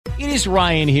It is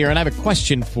Ryan here, and I have a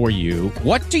question for you.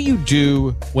 What do you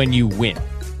do when you win?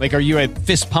 Like, are you a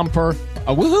fist pumper,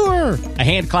 a woohooer, a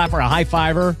hand clapper, a high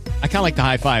fiver? I kind of like the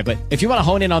high five, but if you want to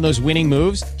hone in on those winning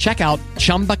moves, check out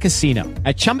Chumba Casino.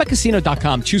 At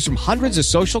ChumbaCasino.com, choose from hundreds of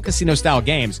social casino-style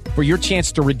games for your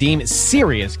chance to redeem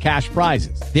serious cash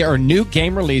prizes. There are new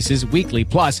game releases weekly,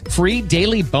 plus free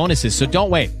daily bonuses. So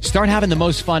don't wait. Start having the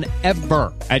most fun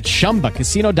ever at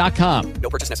ChumbaCasino.com.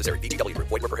 No purchase necessary. VGW Group.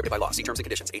 Void where prohibited by law. See terms and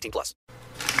conditions. 18+.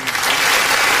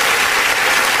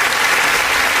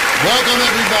 Welcome,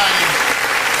 everybody.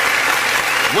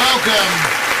 Welcome.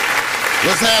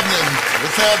 What's happening?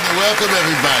 What's happening? Welcome,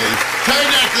 everybody. Turn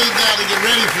that thing down and get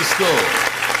ready for school.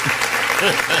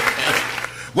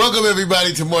 Welcome,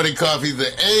 everybody, to Morning Coffee,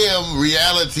 the AM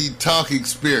reality talk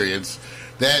experience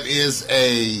that is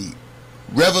a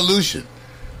revolution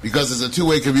because it's a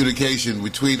two-way communication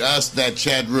between us, that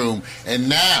chat room, and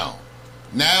now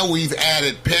we've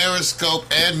added Periscope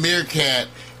and Meerkat,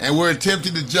 and we're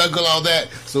attempting to juggle all that,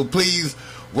 so please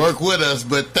work with us.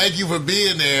 But thank you for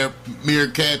being there,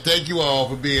 Meerkat. Thank you all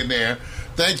for being there.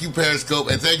 Thank you, Periscope,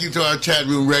 and thank you to our chat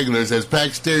room regulars as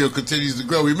Pack Stereo continues to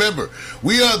grow. Remember,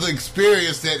 we are the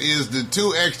experience that is the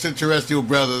two extraterrestrial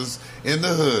brothers in the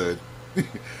hood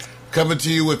coming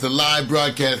to you with a live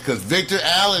broadcast because Victor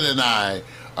Allen and I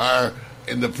are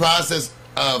in the process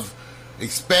of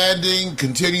expanding,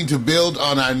 continuing to build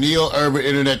on our neo-urban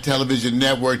internet television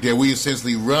network that we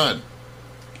essentially run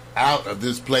out of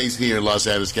this place here in Los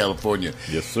Angeles, California.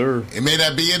 Yes, sir. It may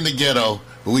not be in the ghetto,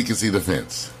 but we can see the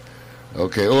fence.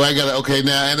 Okay. Okay,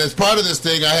 now, and as part of this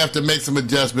thing, I have to make some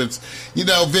adjustments. You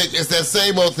know, Vic, it's that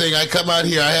same old thing. I come out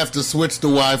here, I have to switch the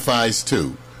Wi-Fi's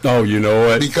too. Oh, you know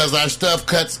what? Because our stuff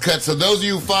cuts. So those of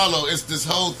you who follow, it's this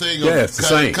whole thing of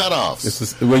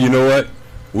cutoffs. Well, you know what?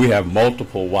 We have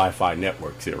multiple Wi-Fi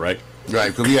networks here, right? Right,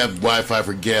 because we have Wi-Fi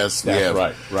for guests. That's we have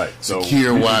right. So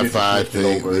secure Wi-Fi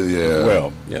thing. Yeah.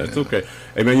 Well, yeah, it's okay.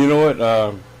 Hey, man, you know what?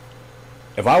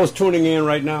 If I was tuning in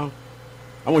right now,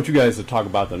 I want you guys to talk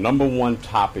about the number one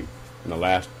topic in the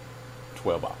last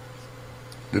 12 hours.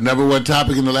 The number one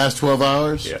topic in the last 12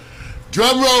 hours? Yeah.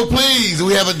 Drum roll, please.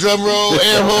 We have a drum roll,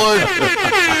 air horn. That's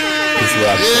what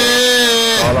I'm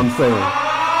saying. All I'm saying.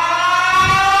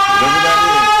 Whatever that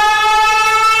is.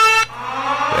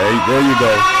 There you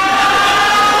go.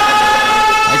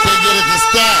 I can't get it to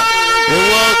stop. It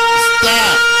won't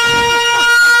stop.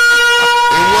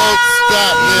 It won't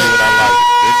stop, man.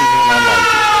 This is when I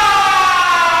like it.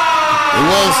 It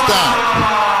won't stop.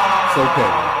 It's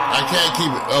okay. I can't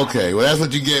keep it. Okay, well, that's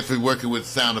what you get for working with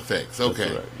sound effects. Okay.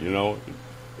 That's right. You know,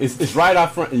 it's right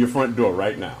out front in your front door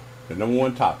right now. The number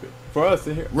one topic for us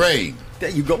to hear. Rain. There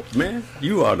you go, man.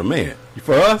 You are the man.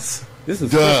 For us, this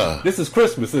is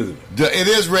Christmas, isn't it? It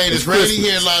is rain. It's raining Christmas.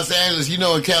 here in Los Angeles. You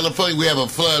know, in California, we have a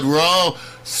flood. We're all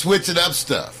switching up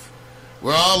stuff.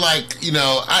 We're all like, you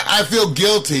know, I feel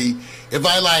guilty if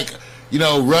I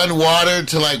run water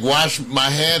to wash my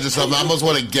hands or something. I almost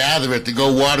want to gather it to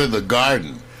go water the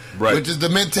garden. Right. Which is the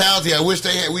mentality I wish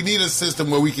they had. We need a system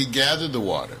where we can gather the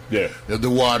water. Yeah. The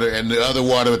water and the other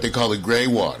water, what they call the gray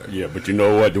water. Yeah, but you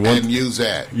know what? And use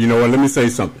that. You know what? Let me say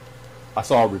something. I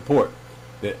saw a report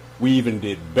that we even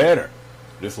did better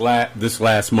this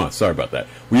last month. Sorry about that.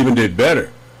 We even did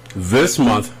better this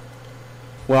month.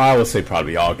 Well, I would say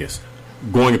probably August,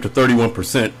 going up to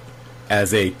 31%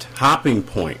 as a topping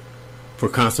point for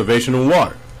conservation of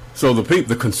water. So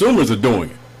the consumers are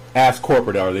doing it. Ask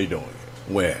corporate, are they doing it?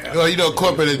 Well, you know,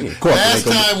 corporate. Last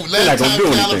time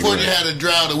California had a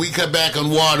drought and we cut back on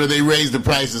water, they raised the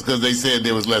prices because they said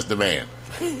there was less demand.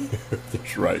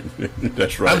 That's right.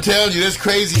 That's right. I'm telling you, there's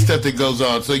crazy stuff that goes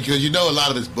on. So, because you know a lot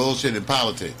of it's bullshit in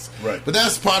politics. Right. But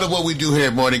that's part of what we do here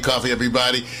at Morning Coffee,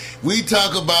 everybody. We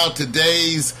talk about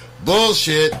today's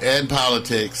bullshit and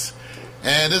politics.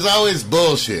 And there's always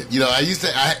bullshit. You know, I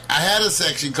had a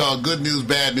section called Good News,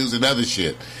 Bad News, and Other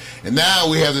Shit. And now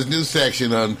we have this new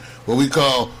section on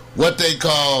what they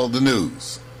call the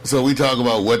news. So we talk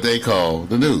about what they call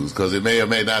the news, because it may or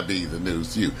may not be the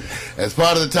news to you. As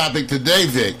part of the topic today,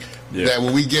 Vic, that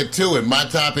when we get to it, my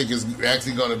topic is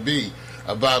actually going to be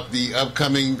about the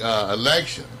upcoming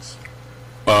elections.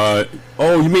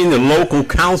 You mean the local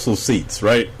council seats,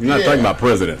 right? You're not talking about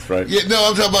presidents, right? Yeah, no,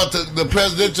 I'm talking about the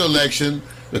presidential election,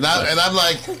 and I'm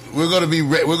like, we're going to be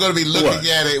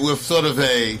looking at it with sort of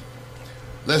a,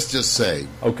 let's just say,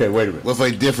 okay, wait a minute, with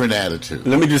a different attitude.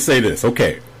 Let me just say this,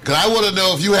 okay? Because I want to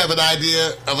know if you have an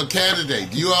idea of a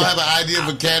candidate. Do you all have an idea of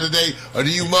a candidate, or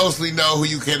do you mostly know who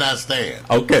you cannot stand?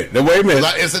 Okay, then wait a minute.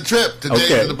 It's a trip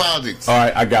today to the politics. All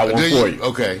right, I got one for you.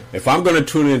 Okay. If I'm going to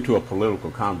tune into a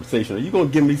political conversation, are you going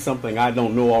to give me something I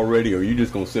don't know already, or are you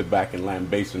just going to sit back and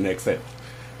lambaste and exhale?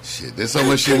 Shit, there's so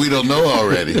much shit we don't know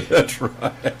already. That's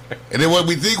right. And then what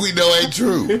we think we know ain't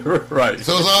true. Right.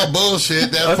 So it's all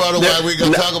bullshit. That's part of why we're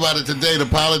going to talk about it today, the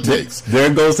politics.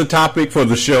 There goes the topic for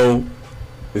the show.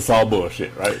 It's all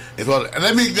bullshit, right? And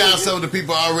let me down some of the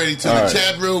people already to the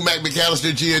chat room. Mac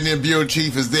McAllister, GNN Bureau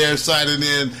Chief, is there signing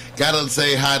in. Got to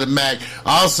say hi to Mac.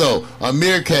 Also,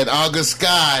 Meerkat, August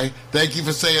Sky, thank you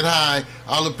for saying hi.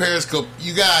 All the Periscope.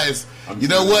 You guys, you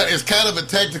know what? It's kind of a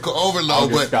technical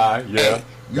overload. August Sky, yeah.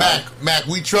 Hey, Mac,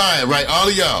 we trying, right? All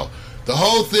of y'all. The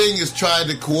whole thing is trying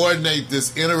to coordinate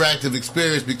this interactive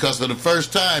experience because for the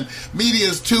first time, media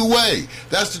is two-way.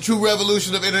 That's the true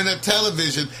revolution of internet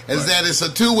television, is that it's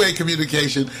a two-way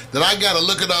communication, that I got to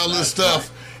look at all this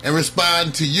stuff and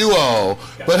respond to you all.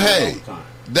 But hey,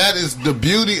 that is the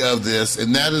beauty of this,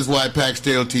 and that is why Pack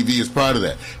Stereo TV is part of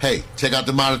that. Hey, check out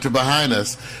the monitor behind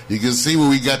us. You can see where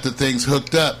we got the things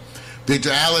hooked up.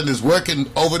 Victor Allen is working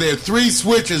over there. 3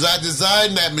 switches. I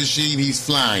designed that machine. He's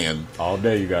flying. All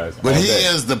day, you guys. But he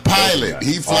is the pilot.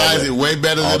 He flies it way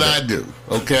better than I do.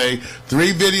 Okay?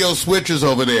 3 video switchers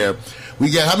over there.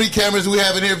 We got, how many cameras do we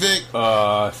have in here, Vic?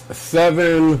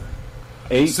 7,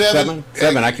 8, 7?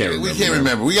 7, I can't remember. We can't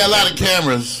remember. We got a lot of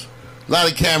cameras. A lot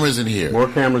of cameras in here.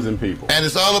 More cameras than people. And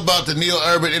it's all about the Neil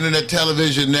Urban Internet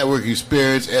Television Network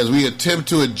experience as we attempt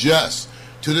to adjust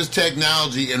to this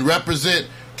technology and represent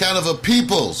kind of a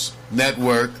people's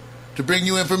network to bring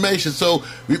you information. So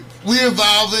we're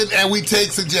evolving and we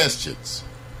take suggestions.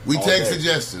 We take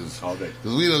suggestions. All day.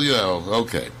 Because we don't,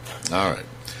 okay. All right.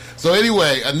 So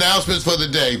anyway, announcements for the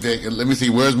day, Vic. And let me see,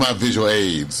 where's my visual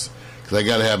aids? Because I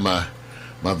got to have my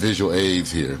visual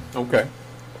aids here. Okay.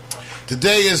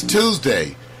 Today is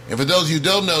Tuesday. And for those of you who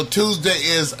don't know, Tuesday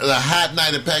is the hot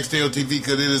night at Pack Stereo TV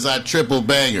because it is our triple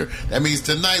banger. That means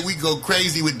tonight we go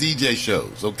crazy with DJ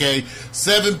shows, okay?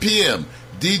 7 p.m.,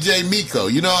 DJ Miko.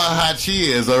 You know how hot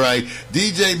she is, all right?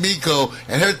 DJ Miko,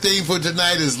 and her theme for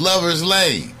tonight is Lover's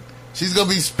Lane. She's going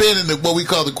to be spinning what we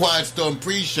call the Quiet Storm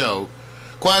pre-show.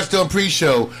 Quiet Storm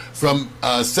pre-show from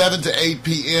 7 to 8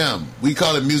 p.m. We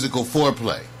call it musical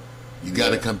foreplay. You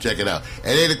got to come check it out.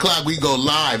 At 8 o'clock, we go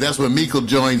live. That's when Miko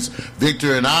joins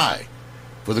Victor and I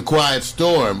for the Quiet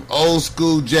Storm. Old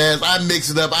school jazz. I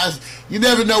mix it up. You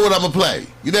never know what I'm going to play.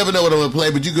 You never know what I'm going to play,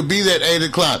 but you could be there at 8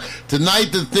 o'clock. Tonight,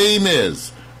 the theme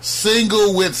is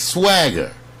Single with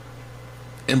Swagger,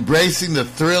 Embracing the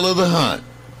Thrill of the Hunt.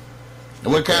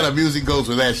 And what kind of music goes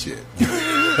with that shit?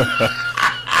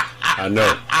 I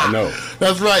know.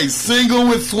 That's right. Single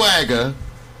with Swagger,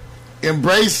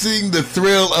 Embracing the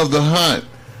Thrill of the Hunt.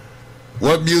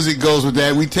 What music goes with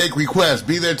that? We take requests.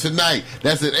 Be there tonight.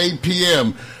 That's at 8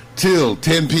 p.m. till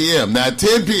 10 p.m. Now, at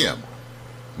 10 p.m.,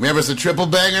 remember, it's a triple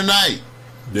banger night.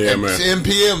 Yeah, at man. 10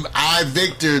 p.m.,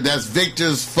 Victor, that's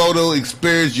Victor's Photo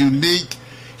Experience Unique.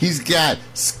 He's got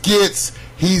skits.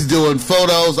 He's doing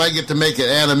photos. I get to make an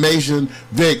animation.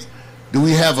 Vic, do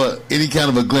we have any kind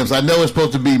of a glimpse? I know it's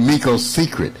supposed to be Miko's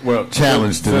secret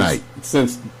challenge tonight.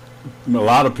 Since a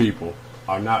lot of people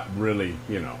are not really,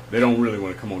 they don't really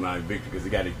want to come on Night Victor because they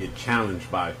got to get challenged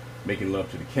by making love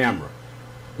to the camera.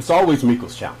 It's always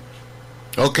Miko's challenge.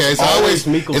 Okay, it's always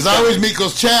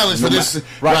Miko's challenge for this.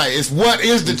 Right. It's what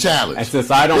is the challenge? And since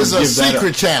I don't it's give a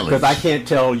secret challenge. Because I can't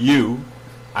tell you,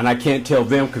 and I can't tell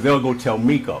them because they'll go tell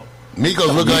Miko.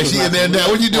 Miko's looking like she in there now.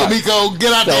 What you doing, Miko?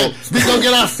 Get out there. Miko,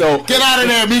 get out. Get out of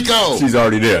there, Miko. She's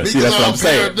already there. See, that's what I'm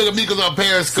saying. Look at Miko's on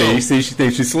Periscope. See, she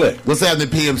thinks she's slick. What's happening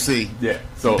at PMC? Yeah.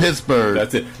 So Pittsburgh.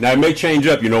 That's it. Now, it may change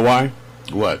up. You know why?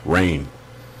 What? Rain.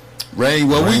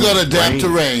 Well, we're going to adapt to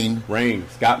rain.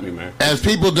 Rain's got me, man. As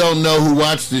people don't know who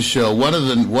watch this show, one of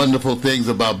the wonderful things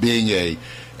about being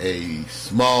a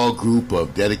small group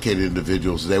of dedicated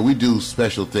individuals is that we do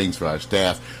special things for our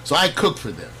staff. So I cook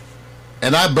for them.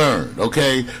 And I burn,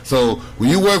 okay? So when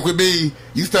you work with me,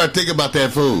 you start thinking about that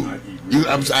food.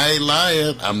 I ain't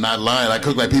lying. I'm not lying. I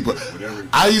cook like people.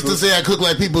 I used to say I cook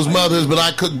like people's mothers, but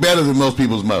I cook better than most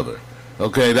people's mother.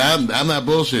 Okay? I'm not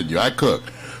bullshitting you. I cook.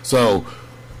 So,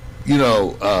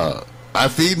 I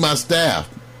feed my staff.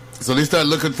 So they start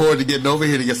looking forward to getting over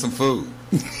here to get some food.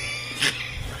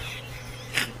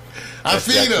 I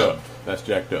feed them. That's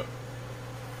jacked up.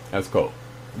 That's cool.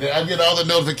 I get all the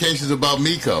notifications about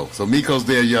Miko. So Miko's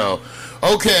there, y'all.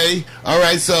 Okay. All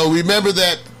right. So remember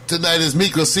that tonight is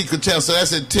Miko's secret challenge. So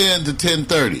that's at 10 to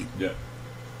 10:30. Yeah.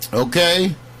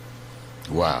 Okay.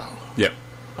 Wow. Yep.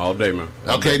 All day, man.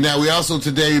 Okay. Now we also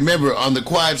today, remember, on the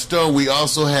Quiet Storm, we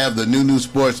also have the new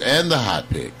sports and the hot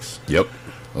picks. Yep.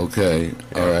 Okay.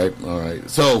 All right.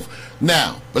 So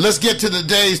now, but let's get to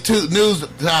today's news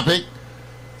topic.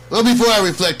 Well, before I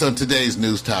reflect on today's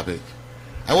news topic,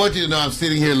 I want you to know I'm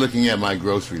sitting here looking at my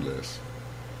grocery list.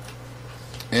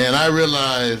 and I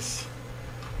realized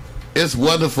it's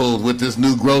wonderful with this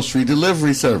new grocery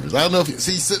delivery service. I don't know if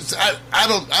I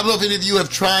don't know if any of you have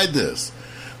tried this,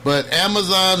 but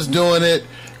Amazon's doing it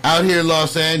out here in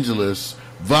Los Angeles.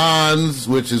 Vons,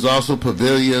 which is also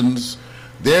Pavilions,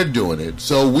 they're doing it.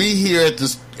 So we here at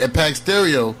Pack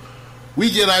Stereo, we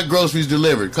get our groceries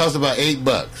delivered. It costs about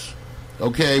 $8.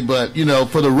 Okay, but you know,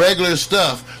 for the regular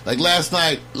stuff, like last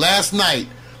night,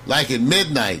 like at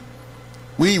midnight,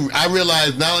 I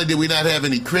realized not only did we not have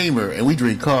any creamer, and we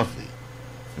drink coffee.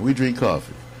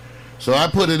 So I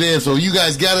put it in. So you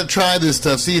guys got to try this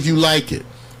stuff. See if you like it.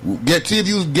 See if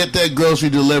you get that grocery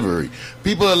delivery.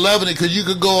 People are loving it because you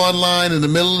could go online in the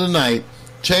middle of the night,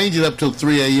 change it up till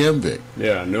 3 a.m., Vic.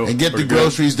 Yeah, I know. And get the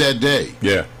groceries that day.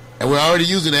 Yeah. And we're already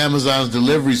using Amazon's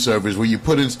delivery service where you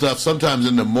put in stuff sometimes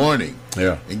in the morning.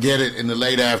 Yeah. And get it in the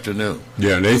late afternoon.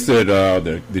 Yeah, and they said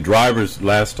the drivers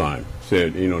last time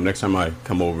said, you know, next time I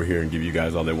come over here and give you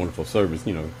guys all that wonderful service,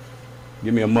 you know,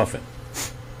 give me a muffin.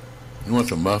 You want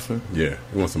some muffin? Yeah,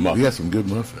 he wants some muffin. We got some good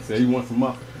muffins. Say you want some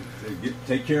muffin.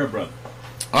 Take care, brother.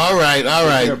 All right.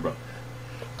 Take care, brother.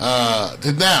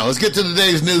 Now, let's get to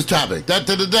today's news topic. I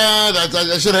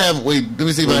should have. Wait, let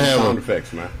me see if I have sound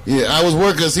effects, man. Yeah, I was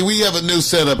working. See, we have a new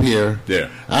setup here. Yeah.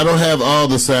 I don't have all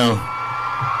the sound.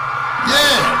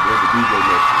 Yeah. There's the DJ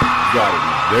mix. You got it,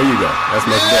 man. There you go. That's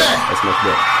much better. That's much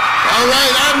better. All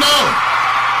right, I know.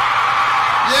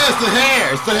 Yeah, it's the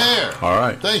hair. It's the hair. All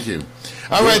right. Thank you.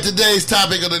 All right, today's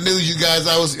topic of the news, you guys,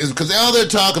 is because all they're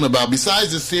talking about,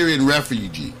 besides the Syrian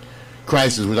refugee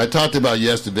crisis, which I talked about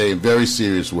yesterday in very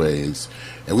serious ways,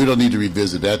 and we don't need to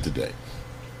revisit that today.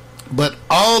 But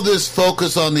all this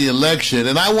focus on the election,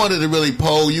 and I wanted to really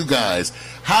poll you guys,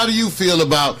 how do you feel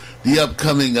about the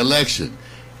upcoming election?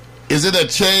 Is it a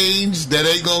change that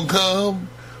ain't gonna come?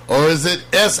 Or is it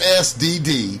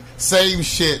SSDD, same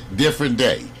shit, different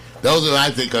day? Those are,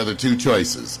 I think, are the two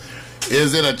choices.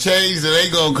 Is it a change that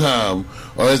ain't gonna come,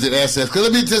 or is it SS? Because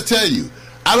let me just tell you,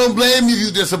 I don't blame you if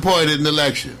you're disappointed in the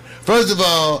election. First of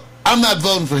all, I'm not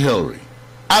voting for Hillary.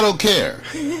 I don't care.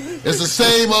 It's the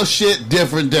same old shit,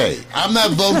 different day. I'm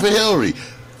not voting for Hillary.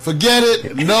 Forget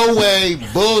it. No way.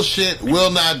 Bullshit. Will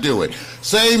not do it.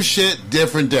 Same shit,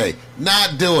 different day.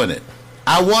 Not doing it.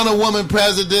 I want a woman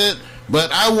president,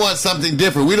 but I want something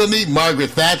different. We don't need Margaret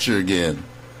Thatcher again.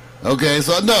 Okay,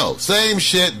 so no. Same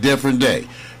shit, different day.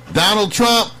 Donald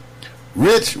Trump,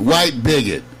 rich white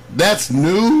bigot. That's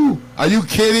new? Are you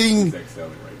kidding?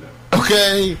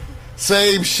 Okay,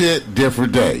 same shit,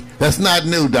 different day. That's not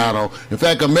new, Donald. In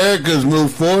fact, America's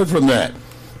moved forward from that.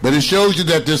 But it shows you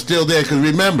that they're still there. Because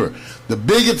remember, the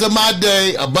bigots of my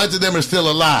day, a bunch of them are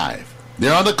still alive.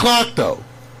 They're on the clock, though.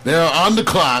 They're on the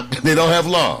clock. They don't have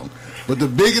long. But the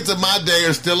bigots of my day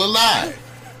are still alive.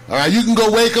 All right, you can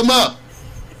go wake them up.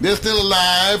 They're still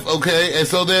alive, okay, and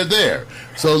so they're there.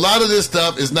 So a lot of this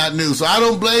stuff is not new. So I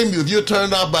don't blame you if you're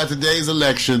turned off by today's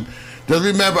election. Just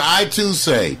remember, I too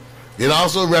say it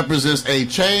also represents a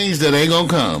change that ain't gonna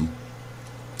come,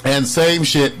 and same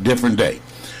shit, different day.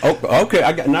 Oh, okay,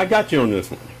 I got you on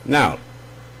this one. Now,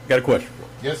 got a question for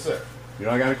you. Yes, sir. You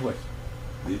know, I got a question.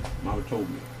 Mama told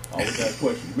me. Always got a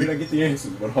question. You may not get the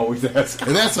answers, but always ask.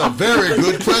 And that's a very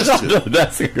good question.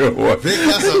 That's a good one. Vic,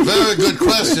 that's a very good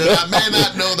question. I may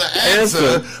not know the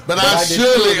answer, but I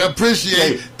surely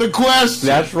appreciate the question.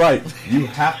 That's right. You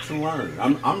have to learn.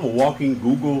 I'm a walking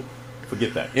Google.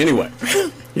 Forget that. Anyway,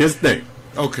 here's the thing.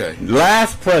 Okay.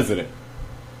 Last president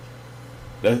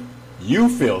that you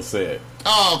feel said,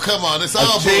 oh, come on. It's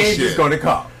all a change bullshit. is going to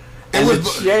come. It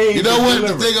was, you know what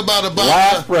the thing about Obama?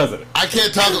 Last president. I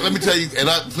can't talk. Let me tell you, and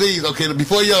please, okay,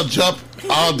 before y'all jump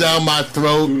all down my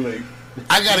throat,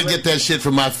 I got to get that shit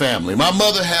from my family. My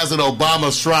mother has an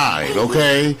Obama shrine,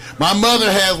 okay? My mother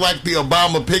has like the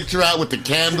Obama picture out with the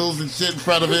candles and shit in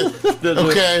front of it,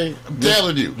 okay? I'm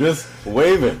telling you. Just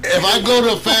waving. If I go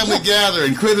to a family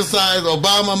gathering and criticize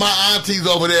Obama, my auntie's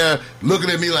over there looking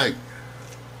at me like,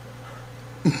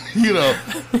 you know.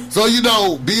 So, you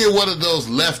know, being one of those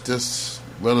leftists,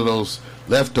 one of those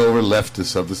leftover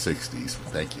leftists of the 60s.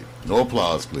 Thank you. No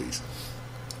applause, please.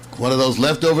 One of those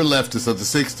leftover leftists of the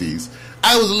 60s.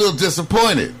 I was a little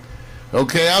disappointed.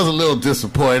 Okay, I was a little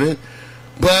disappointed.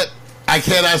 But I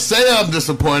cannot say I'm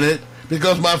disappointed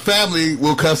because my family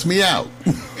will cuss me out.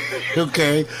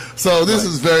 Okay? So this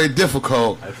is very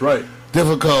difficult. That's right.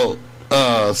 Difficult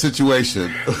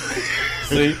situation.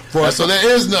 See? So there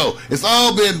is no. It's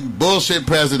all been bullshit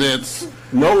presidents.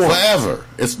 No one. Forever.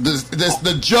 It's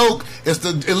the joke. It's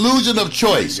the illusion of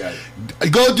choice.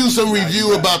 Go do some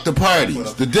review about the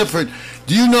parties. The different.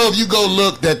 Do you know if you go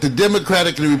look that the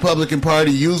Democratic and the Republican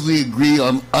Party usually agree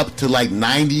on up to like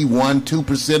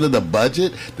 2% of the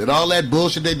budget? That all that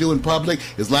bullshit they do in public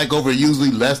is like over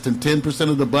usually less than 10%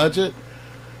 of the budget?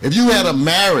 If you had a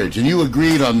marriage and you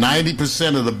agreed on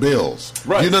 90% of the bills,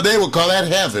 right. you know, they would call that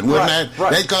heaven, wouldn't right. that?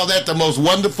 Right. They call that the most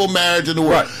wonderful marriage in the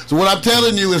world. Right. So what I'm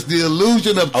telling you is the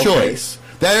illusion of choice.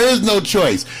 There is no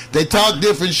choice. They talk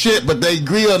different shit, but they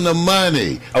agree on the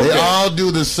money. Okay. They all do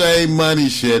the same money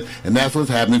shit, and that's what's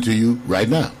happening to you right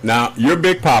now. Now, you're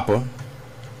Big Papa.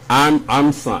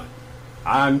 I'm son.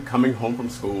 I'm coming home from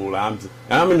school. I'm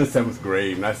in the 7th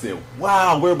grade, and I said,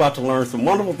 wow, we're about to learn some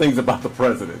wonderful things about the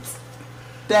presidents.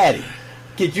 Daddy,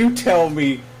 could you tell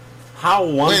me how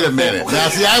wonderful... Wait a minute. Now,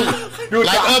 see,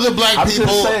 like other black people,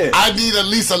 I need at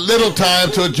least a little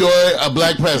time to enjoy a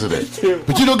black president.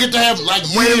 But you don't get to have, like,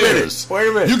 years. Wait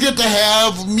a minute. You get to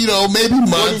have, you know, maybe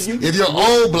months. If you're an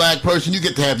old black person, you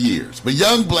get to have years. But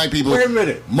young black people... Wait a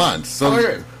minute. Months.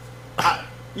 So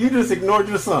you just ignored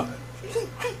your son.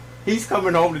 He's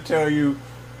coming home to tell you,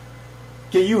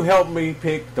 can you help me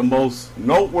pick the most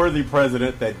noteworthy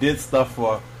president that did stuff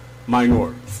for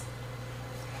minorities?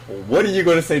 What are you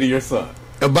going to say to your son?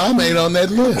 Obama ain't on that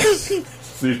list.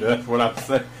 See, that's what I'm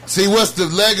saying. See, what's the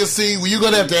legacy? Well, you're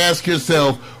going to have to ask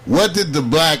yourself, what did the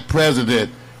black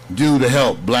president do to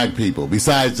help black people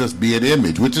besides just be an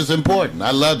image, which is important.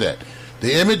 I love that.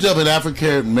 The image of an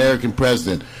African-American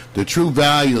president, the true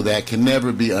value of that can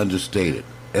never be understated.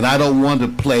 And I don't want to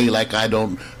play like I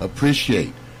don't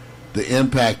appreciate the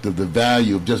impact of the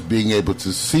value of just being able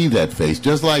to see that face.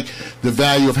 Just like the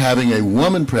value of having a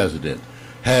woman president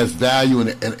has value, and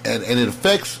it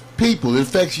affects people. It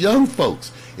affects young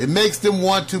folks. It makes them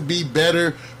want to be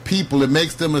better people. It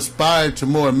makes them aspire to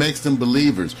more. It makes them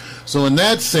believers. So in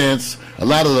that sense, a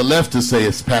lot of the leftists say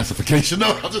it's pacification.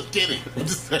 No, I'm just kidding. I'm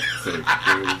just saying.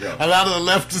 A lot of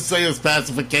the leftists say it's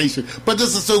pacification, but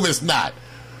just assume it's not.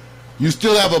 You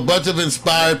still have a bunch of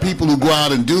inspired people who go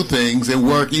out and do things and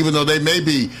work, even though they may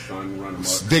be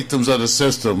victims of the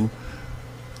system,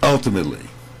 ultimately.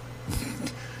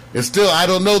 It's still, I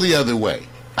don't know the other way.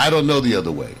 I don't know the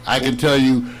other way. I can tell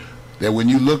you that when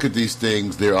you look at these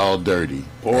things, they're all dirty.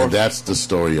 And that's the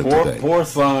story of today. Poor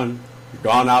son,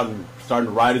 gone out and starting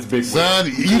to ride his big son,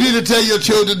 you need to tell your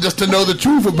children just to know the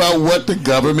truth about what the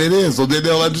government is, so then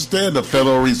they'll understand the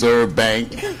Federal Reserve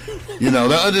Bank. You know,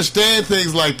 they'll understand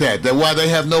things like that. That why they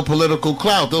have no political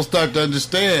clout. They'll start to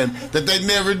understand that they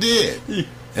never did.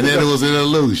 And then it was an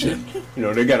illusion. You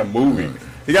know, they got a movie.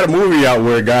 They got a movie out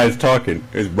where a guy's talking.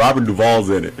 It's Robert Duvall's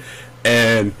in it.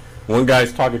 And one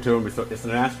guy's talking to him. It's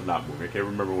an astronaut movie. I can't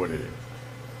remember what it is.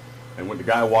 And when the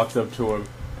guy walks up to him,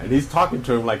 and he's talking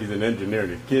to him like he's an engineer,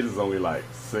 and the kid is only like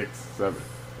 6, 7.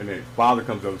 And then his father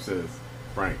comes up and says,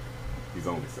 Frank, he's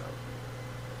only 7.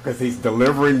 Because he's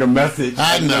delivering the message.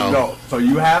 I know. So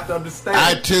you have to understand.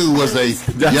 I, too, was a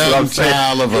young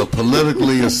child of a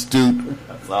politically astute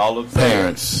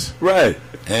parents. Right.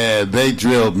 And they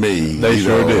drilled me did.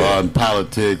 On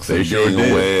politics and being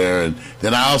aware. And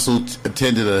then I also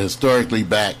attended a historically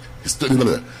black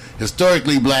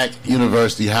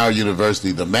university, Howard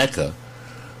University, the Mecca,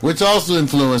 which also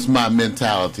influenced my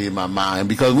mentality and my mind,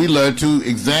 because we learned to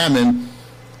examine,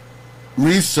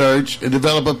 research, and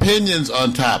develop opinions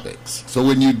on topics. So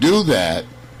when you do that,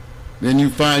 then you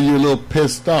find you're a little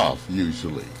pissed off,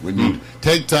 usually. When you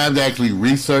take time to actually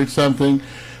research something.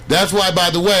 That's why,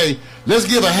 by the way, let's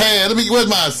give a hand. Where's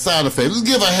my sound effect? Let's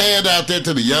give a hand out there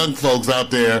to the young folks out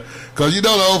there, because you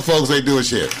know the old folks ain't doing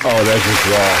shit. Oh, that's just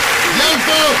wrong. Young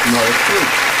folks! No, it's true.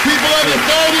 People under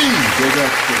 30!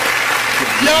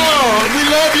 Yo, we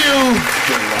love you.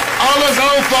 All those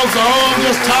old folks are home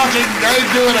just talking. They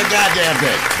ain't doing a goddamn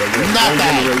thing.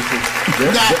 Nothing.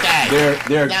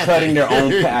 They're cutting their own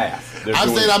path. I'm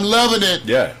saying I'm loving it.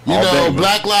 Yeah. You know,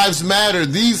 Black Lives Matter.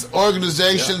 These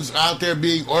organizations out there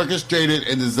being orchestrated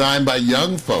and designed by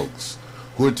young folks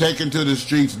who are taken to the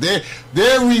streets. They're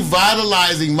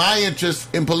revitalizing my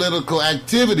interest in political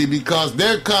activity, because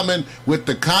they're coming with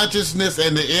the consciousness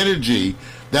and the energy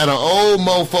that an old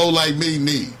mofo like me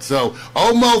needs. So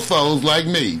old mofos like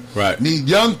me need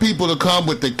young people to come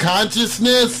with the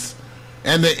consciousness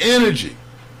and the energy.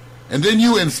 And then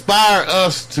you inspire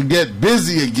us to get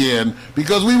busy again,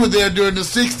 because we were there during the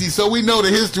 60s, so we know the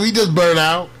history. We just burn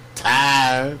out.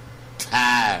 Tired.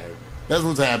 That's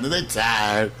what's happening. They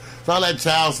tired. It's all that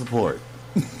child support.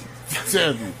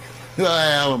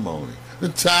 Alimony. They're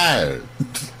tired.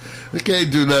 They can't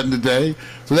do nothing today.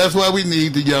 So that's why we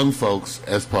need the young folks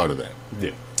as part of that.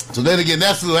 Yeah. So then again,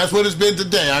 that's what it's been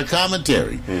today, our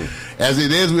commentary. As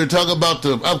it is, we're talking about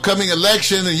the upcoming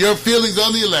election and your feelings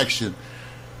on the election.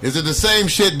 Is it the same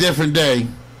shit, different day?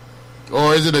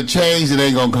 Or is it a change that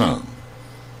ain't gonna come?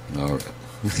 All right.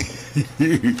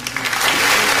 Yeah.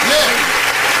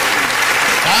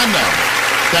 I know.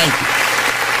 Thank you.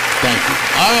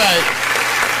 All right.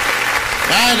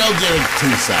 I don't get it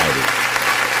two-sided.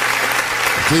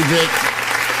 Two-bit.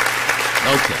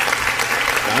 Okay.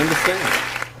 I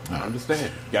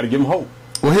understand. Got to give them hope.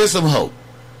 Well, here's some hope.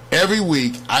 Every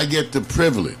week, I get the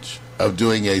privilege of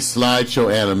doing a slideshow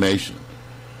animation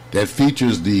that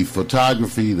features the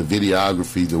photography, the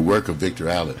videography, the work of Victor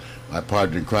Allen, my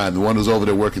partner in crime, the one who's over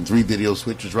there working 3 video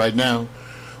switches right now.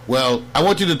 Well, I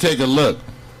want you to take a look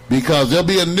because there'll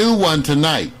be a new one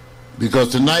tonight because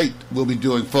tonight we'll be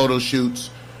doing photo shoots.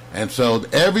 And so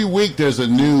every week there's a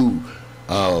new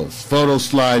photo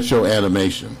slideshow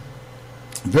animation.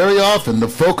 Very often, the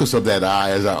focus of that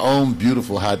eye is our own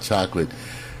beautiful hot chocolate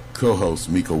co-host,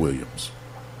 Miko Williams.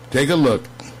 Take a look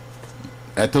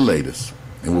at the latest,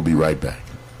 and we'll be right back.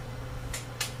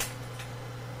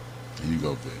 Here you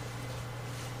go, Vic.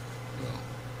 Go.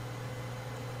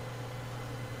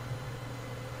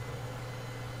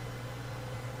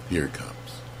 Here it comes.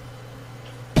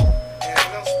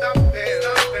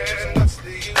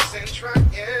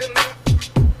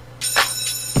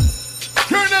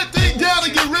 Turn that thing down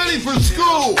and get ready for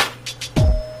school.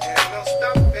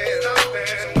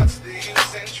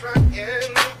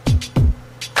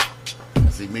 I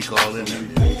see Miko all in there.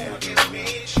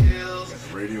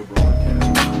 Radio broadcast.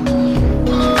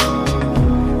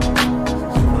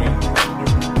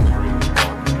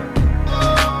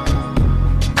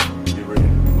 Get ready.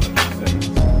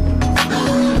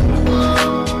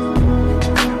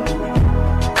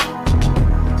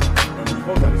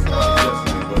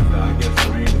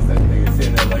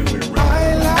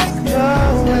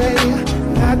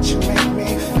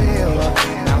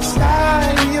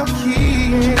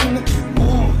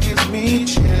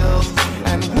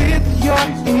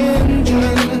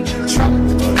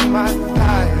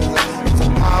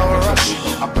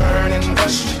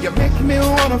 You make me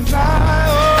wanna fly,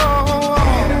 oh,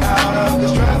 get out of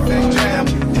this traffic jam.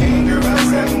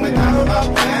 Dangerous and without a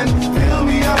plan. Fill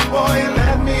me up, boy, and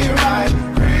let me ride.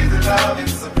 Crazy love,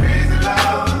 it's a crazy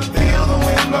love. Feel the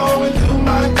wind blowing through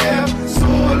my hair. So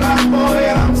alive, boy,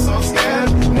 and I'm so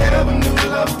scared. Never knew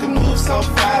love could move so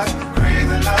fast. Crazy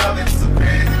love, it's a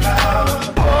crazy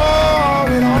love. Oh,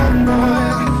 it on,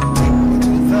 boy, take me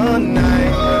to the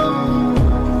night.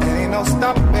 There ain't no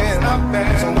stopping.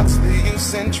 So what's the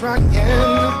use in trying?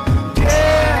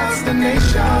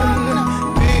 Destination,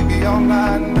 baby, all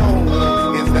I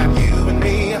know is that you and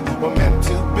me were meant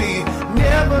to be.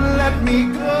 Never let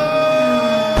me go.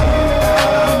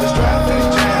 This traffic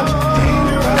jam,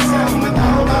 dangerous and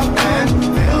without a plan.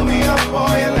 Fill me up,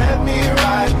 boy, and let me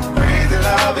ride. Crazy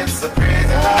love, it's a crazy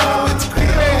love. It's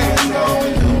crazy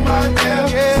going through my hair.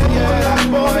 So alive,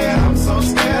 boy, and I'm so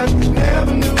scared.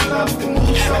 Never knew love could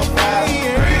move so fast.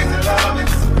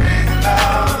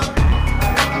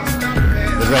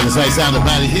 That's right, the site sound of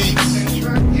Body Heat.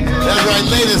 That's right,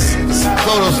 latest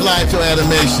photo slideshow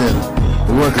animation,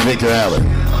 the work of Victor Allen.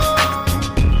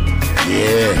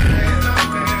 Yeah.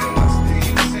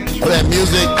 For that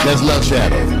music, that's Love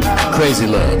Shadow. Crazy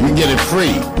Love. You can get it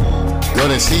free. Go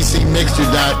to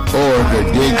ccmixture.org or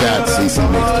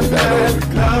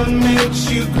dig.ccmixture.org. Love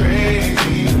makes you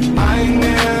crazy. I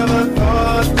never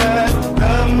thought that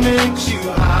love makes you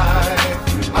high.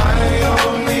 I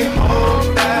only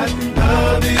hope that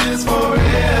love is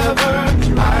forever.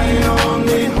 I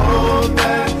only hope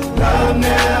that love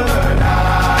never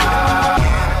dies.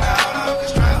 Out of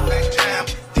this traffic jam,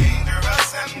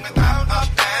 dangerous and without a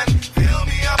plan. Fill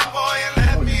me up, boy, and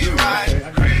let me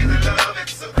ride. Crazy love,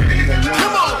 it's so crazy love.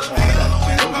 Come on! Feel the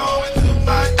wind blowing through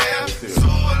my hair. So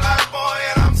alive, boy,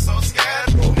 and I'm so scared.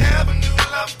 Never knew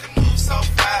love could move so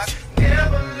fast.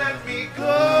 Never let me go.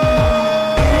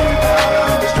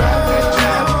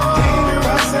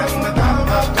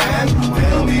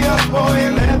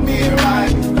 Boy, let me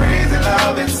ride. Crazy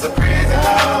love, it's a crazy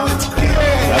love. It's crazy.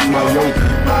 That's my yoke.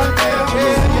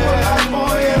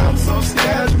 Boy, I'm so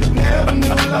scared. Never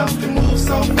knew love could move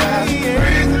so fast.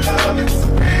 Crazy love, it's a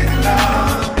crazy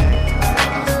love.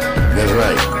 That's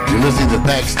right. You're listening to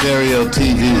Pack Stereo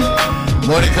TV.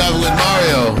 Morning Coffee with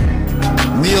Mario.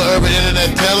 Neo Urban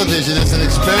Internet Television. It's an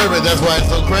experiment. That's why it's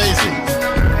so crazy.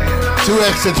 2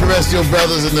 extraterrestrial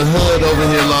brothers in the hood over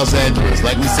here in Los Angeles.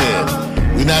 Like we said,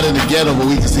 we're not in the ghetto, but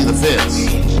we can see the fence.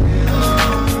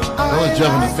 Don't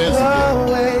jump in the fence again.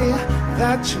 The way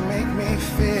that you make me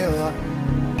feel.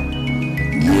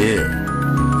 Yeah.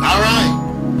 All right.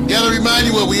 Gotta remind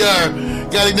you what we are.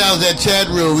 Gotta acknowledge that chat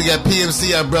room. We got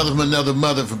PMC, our brother from another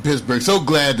mother from Pittsburgh. So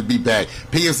glad to be back.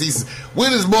 PMC's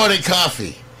when is Morning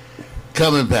Coffee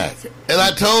coming back? And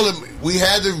I told him we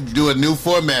had to do a new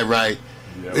format, right?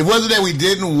 Yep. It wasn't that we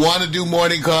didn't want to do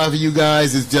Morning Coffee, you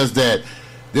guys. It's just that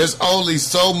there's only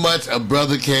so much a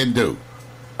brother can do.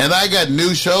 And I got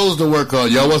new shows to work on.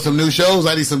 Y'all want some new shows?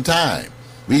 I need some time.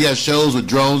 We got shows with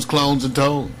drones, clones, and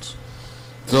tones.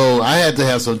 So I had to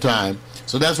have some time.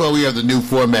 So that's why we have the new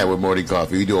format with Morning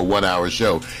Coffee. We do a 1 hour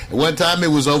show. At one time it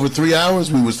was over 3 hours.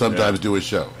 We would sometimes do a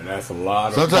show. And that's a lot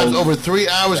of Sometimes post- over 3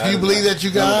 hours. Can you believe that, you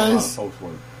guys?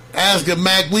 Ask him,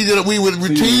 Mac. We would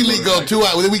routinely go 2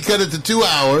 hours. Then we cut it to 2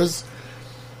 hours.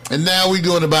 And now we're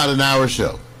doing about an hour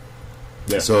show.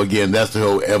 Yeah. So again, that's the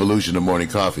whole evolution of Morning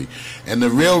Coffee. And the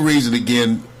real reason,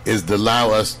 again, is to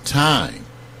allow us time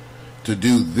to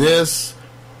do this.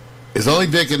 It's only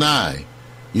Vic and I,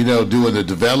 doing the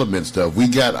development stuff. We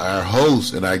got our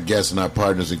hosts and our guests and our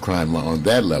partners in crime on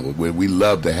that level where we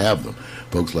love to have them,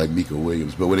 folks like Mika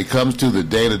Williams. But when it comes to the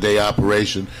day-to-day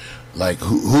operation, like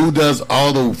who does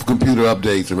all the computer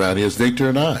updates around here? It's Victor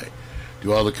and I.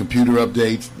 Do all the computer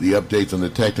updates, the updates on the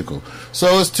technical.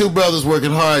 So it's two brothers working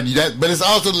hard. But it's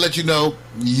also to let you know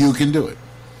you can do it.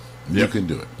 You can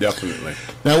do it. Definitely.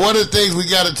 Now, one of the things we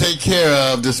got to take care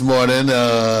of this morning,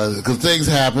 because things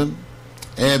happen,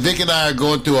 and Vic and I are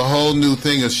going through a whole new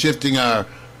thing of shifting our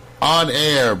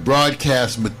on-air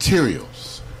broadcast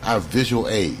materials, our visual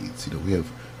aids. We have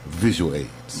visual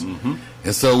aids. Mm-hmm.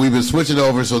 And so we've been switching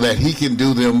over so that he can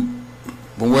do them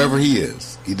from wherever he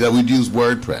is. We'd use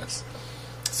WordPress.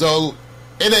 So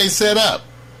it ain't set up.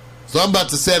 So I'm about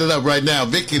to set it up right now.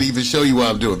 Vic can even show you what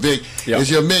I'm doing. Vic, it's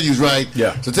your menus, right?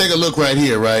 Yeah. So take a look right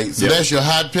here, right? So Yep. that's your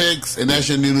hot picks, and that's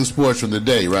your new sports from the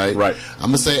day, right? Right.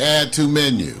 I'm going to say add to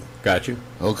menu. Got you.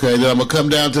 Okay, then I'm going to come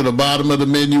down to the bottom of the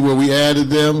menu where we added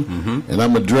them, and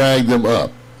I'm going to drag them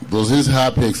up. Those his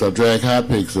hot picks. I'll drag hot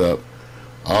picks up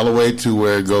all the way to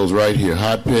where it goes right here.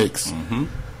 Hot picks.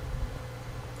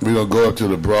 We're going to go up to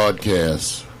the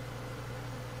broadcast.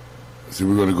 See,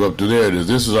 we're going to go up to there. It is.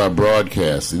 This is our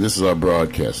broadcast. See, this is our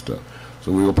broadcast stuff.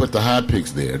 So we're going to put the hot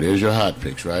picks there. There's your hot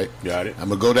picks, right? Got it. I'm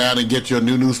going to go down and get your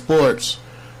new sports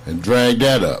and drag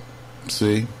that up.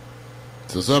 See?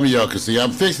 So some of y'all can see.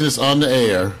 I'm fixing this on the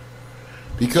air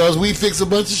because we fix a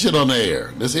bunch of shit on the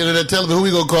air. This internet television, who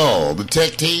we going to call? The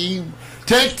tech team?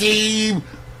 Tech team!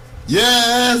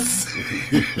 Yes!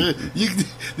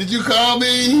 Did you call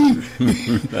me?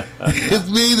 It's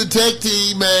me, the tech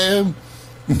team, man.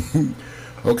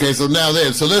 Okay, so now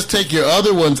then, so let's take your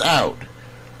other ones out.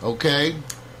 Okay?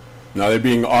 Now they're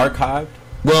being archived?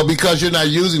 Well, because you're not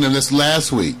using them, this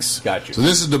last week's. Gotcha. So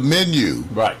this is the menu.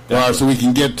 Right. So we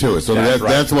can get to it. So That's right.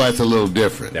 that's why it's a little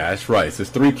different. Yeah, that's right. So there's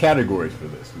 3 categories for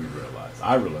this, we realized.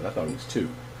 I thought it was 2.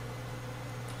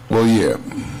 Well, yeah.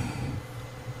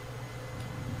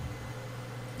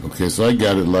 Okay, so I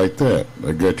got it like that.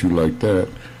 I got you like that.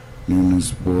 New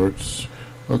sports.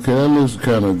 Okay, that looks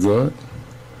kind of good.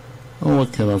 Oh,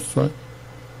 what can I say?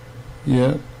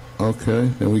 Yeah. Okay.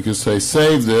 Then we can say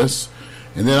save this.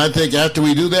 And then I think after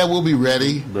we do that, we'll be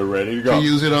ready We're ready to to go.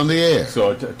 use it on the air.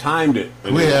 So timed it.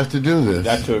 We have to do this.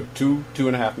 That took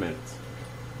 2.5 minutes.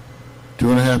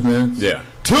 2.5 minutes? Yeah.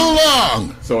 Too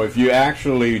long! So if you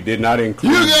actually did not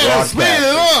include You gotta speed it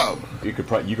up! you could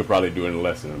probably do it in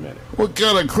less than a minute. What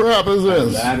kind of crap is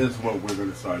this? That is what we're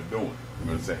going to start doing. We're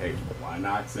going to say, hey, why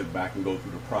not sit back and go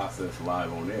through the process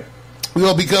live on air?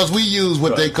 Well, because we use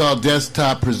what they call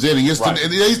desktop presenting. Right.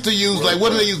 They used to use, like,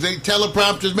 what do they use? They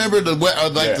teleprompters, remember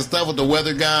the stuff with the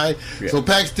weather guy? Yeah. So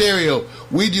Pack Stereo,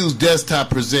 we'd use desktop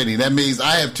presenting. That means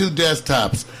I have 2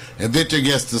 desktops, and Victor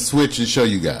gets to switch and show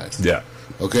you guys. Yeah.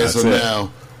 Okay, That's so it.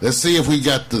 now, let's see if we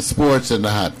got the sports and the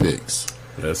hot picks.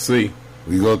 Let's see.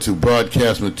 We go to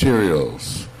broadcast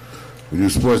materials. We do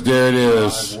sports. There it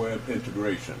is. Live web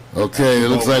integration. Okay, it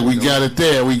looks like we got it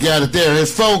there. We got it there.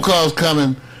 His phone call's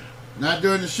coming. Not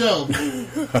during the show.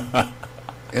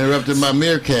 Interrupted my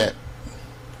meerkat.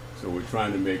 So we're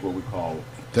trying to make what we call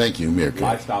Thank you, meerkat.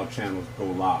 lifestyle channels go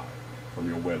live from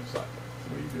your website. That's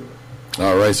the way you do it.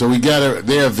 All right, so we got it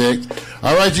there, Vic.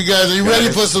 All right, you guys, are you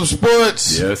ready for some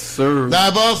sports? Yes, sir. Now,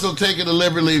 I've also taken the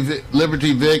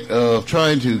liberty, Vic, of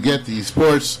trying to get the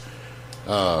sports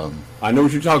I know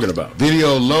what you're talking about.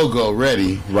 video logo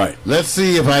ready. Right. Let's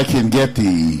see if I can get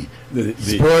the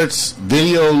sports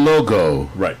video logo.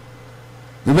 Right.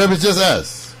 Remember, it's just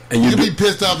us. And you you can do- be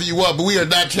pissed off if you want, but we are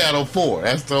not Channel 4.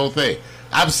 That's the whole thing.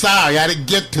 I'm sorry, I didn't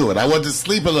get to it. I wanted to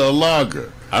sleep a little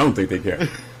longer. I don't think they care.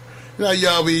 You know,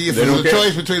 y'all be, if They there's don't a care.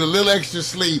 choice between a little extra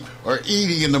sleep or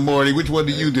eating in the morning, which one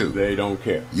do you do? They don't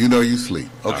care. You know you sleep.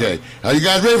 Okay. Are you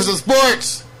guys ready for some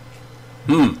sports?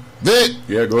 Vic,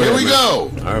 Yeah, go here ahead. we man. go.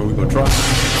 All right, we're gonna try.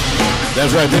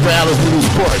 That's right, Victor Allen's New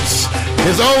Sports.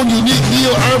 His own unique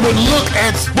neo-urban look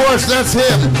at sports, that's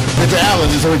him. Victor Allen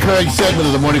is a recurring segment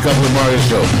of the Morning Couple with Mario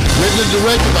show. Written and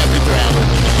directed by Victor Allen.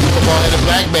 The bald-headed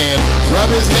black man, rub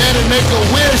his head and make a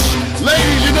wish.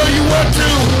 Ladies, you know you want to.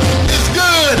 It's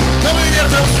good. Come and get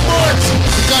some sports,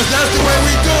 because that's the way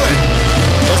we do it.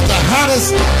 It's the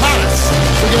hottest.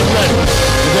 So get ready.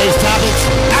 Today's topics,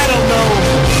 I don't know.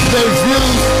 Today's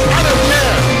views, I don't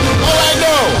care. All I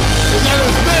know is that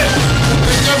it's big.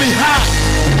 It's gonna be hot.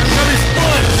 It's gonna be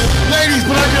sports. Ladies,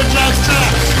 put on your jock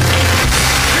straps.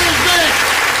 Here's Vic.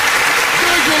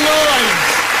 Drink your loins.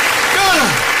 Good.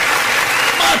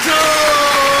 Macho.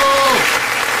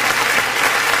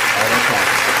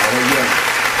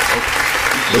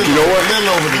 But you know what? A little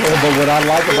over the top. But what I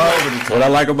like Little about over the it, top. what I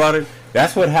like about it,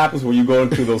 that's what happens when you go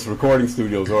into those recording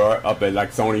studios or up at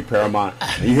like Sony, Paramount,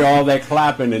 and you hear all that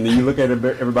clapping, and then you look at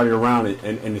everybody around it,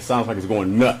 and it sounds like it's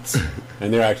going nuts,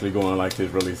 and they're actually going like this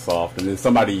really soft, and then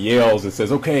somebody yells and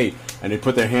says, "Okay," and they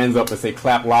put their hands up and say,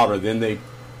 "Clap louder," then they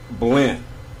blend.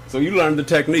 So you learned the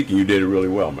technique, and you did it really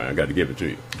well, man. I got to give it to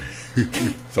you.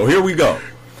 So here we go.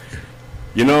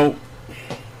 You know,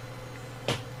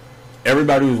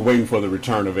 everybody was waiting for the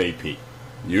return of AP.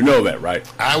 You know that, right?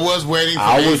 I was waiting for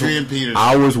Adrian Peterson.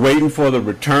 I was waiting for the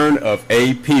return of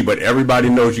AP, but everybody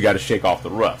knows you got to shake off the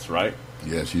rust, right?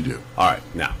 Yes, you do. All right,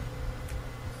 now,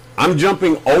 I'm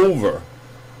jumping over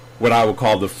what I would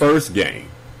call the first game.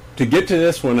 To get to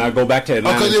this one, I go back to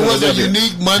Atlanta. Because it was a Philadelphia.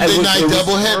 unique Monday It was- night it was-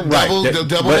 doubleheader. right.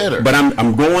 Doubleheader. But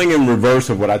I'm going in reverse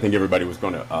of what I think everybody was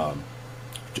going to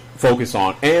focus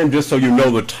on. And just so you know,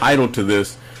 the title to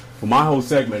this, for my whole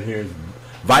segment here is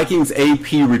Vikings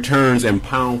AP returns and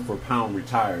pound for pound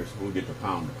retires. We'll get to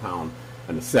pound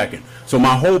in a second. So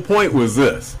my whole point was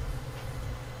this.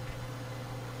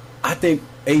 I think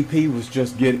AP was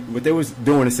just getting what they was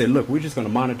doing and said, look, we're just going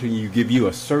to monitor you, give you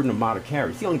a certain amount of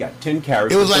carries. He only got 10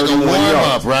 carries. It was for like a 31 warm-up,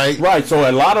 yards. right? Right. So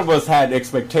a lot of us had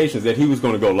expectations that he was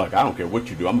going to go, look, I don't care what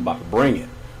you do, I'm about to bring it.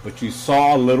 But you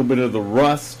saw a little bit of the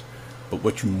rust. But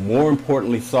what you more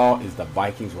importantly saw is the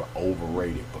Vikings were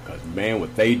overrated because, man,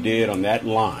 what they did on that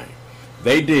line,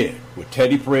 they did with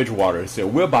Teddy Bridgewater. They said,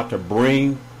 we're about to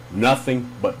bring nothing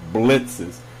but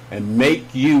blitzes and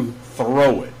make you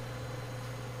throw it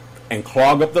and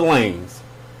clog up the lanes.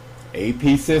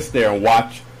 AP sits there and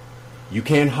watch. You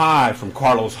can't hide from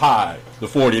Carlos Hyde, the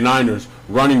 49ers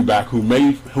running back who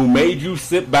made you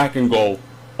sit back and go,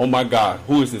 oh, my God,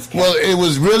 who is this cat? Well, it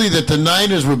was really that the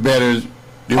Niners were better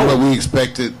than what we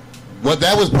expected. Well,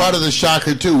 that was part of the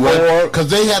shocker, too, because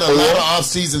they had a lot of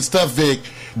off-season stuff, Vic,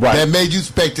 Right. that made you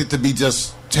expect it to be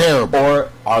just terrible. Or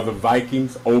are the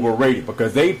Vikings overrated?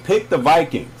 Because they picked the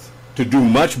Vikings to do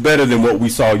much better than what we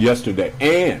saw yesterday.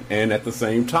 And at the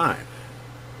same time,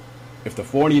 if the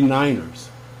 49ers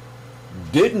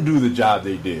didn't do the job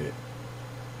they did,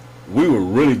 we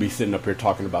would really be sitting up here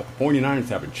talking about the 49ers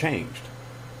haven't changed.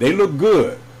 They look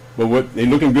good, but what they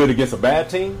looking good against a bad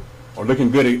team or looking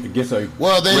good against a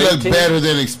Well, they great look team? better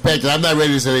than expected. I'm not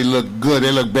ready to say they look good.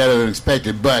 They look better than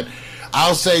expected. But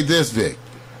I'll say this, Vic.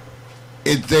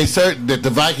 That the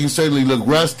Vikings certainly look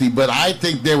rusty, but I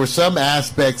think there were some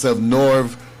aspects of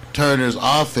Norv Turner's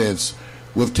offense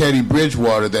with Teddy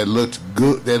Bridgewater that looked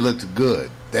good.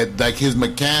 That like his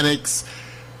mechanics.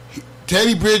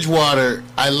 Teddy Bridgewater,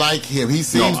 I like him. He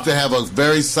seems to have a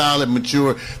very solid,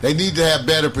 mature. They need to have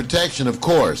better protection, of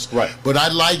course. Right. But I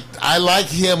like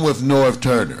him with Norv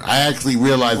Turner. I actually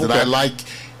realized that I like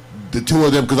the two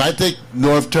of them because I think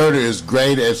Norv Turner is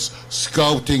great at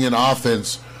sculpting an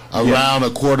offense around a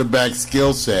quarterback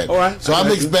skill set. All right. So I I'm got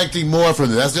you. expecting more from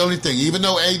them. That's the only thing. Even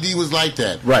though AD was like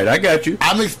that. Right, I got you.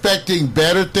 I'm expecting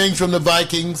better things from the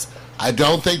Vikings. I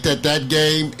don't think that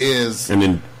game is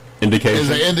An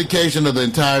indication. an indication of the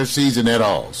entire season at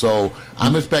all. So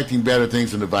I'm expecting better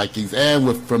things from the Vikings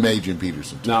and from Adrian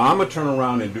Peterson. Now, I'm going to turn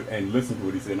around and listen to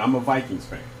what he said. And I'm a Vikings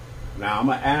fan. Now, I'm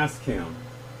going to ask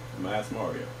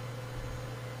Mario,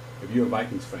 if you're a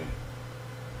Vikings fan,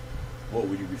 what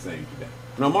would you be saying today?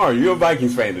 Now, Mario, you're a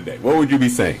Vikings fan today. What would you be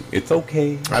saying? It's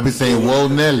okay. I've been saying, whoa,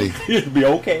 Nelly. It'd be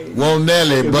okay. Whoa,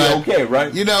 Nelly. It'd But, be okay,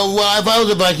 right? you know, well, if I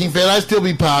was a Viking fan, I'd still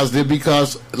be positive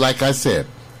because, like I said,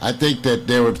 I think that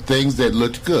there were things that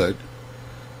looked good.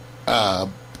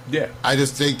 Yeah. I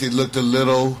just think they looked a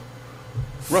little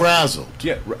frazzled.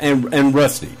 Yeah, and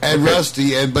rusty. And Okay.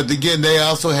 rusty, but again, they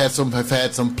also have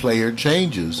had some player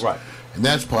changes, Right. And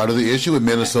that's part of the issue with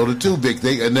Minnesota too, Vic.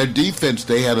 And their defense,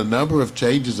 they had a number of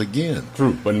changes again.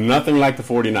 True, but nothing like the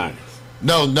 49ers.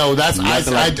 No, that's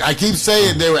Nothing like- I keep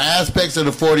saying there were aspects of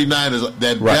the 49ers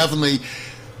that Right. definitely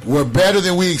were better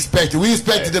than we expected. We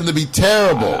expected them to be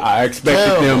terrible. I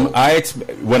expected Terrible.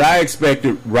 them. What I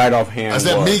expected right offhand. I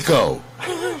said was, Miko.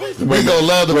 Miko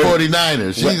loved the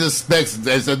 49ers. She expects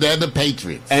they're the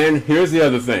Patriots. And here's the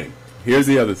other thing.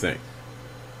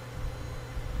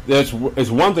 It's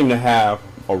one thing to have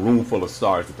a room full of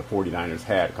stars that the 49ers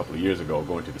had a couple of years ago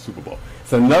going to the Super Bowl.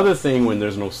 It's another thing when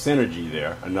there's no synergy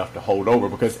there enough to hold over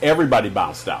because everybody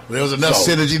bounced out. There was enough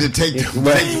synergy to take the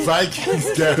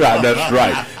Vikings down. That's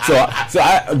right.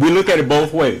 So we look at it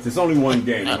both ways. It's only one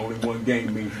game, and only one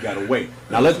game means you got to wait.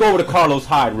 Now let's go over to Carlos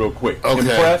Hyde real quick. Okay.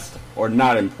 Impressed or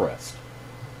not impressed?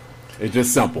 It's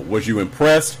just simple. Was you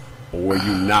impressed or were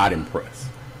you not impressed?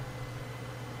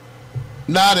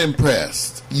 Not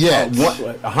impressed yet.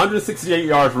 168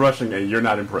 yards rushing, and you're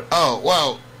not impressed. Oh,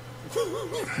 well,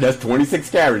 That's 26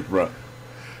 carries, bro.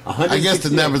 I guess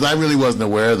the numbers, I really wasn't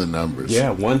aware of the numbers.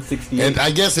 Yeah, 168. And I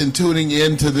guess in tuning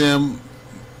into them,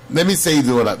 let me say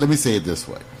it this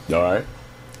way. All right.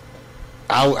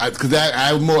 Because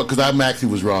I actually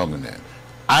was wrong on that.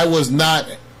 I was not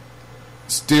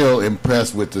still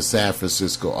impressed with the San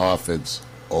Francisco offense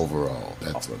overall.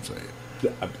 That's what I'm saying.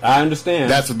 I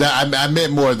understand. I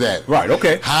meant more of that. Right,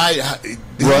 okay. He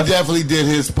definitely did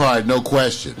his part, no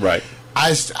question. Right.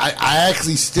 I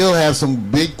actually still have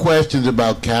some big questions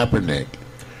about Kaepernick.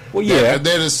 Well, yeah.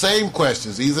 They're the same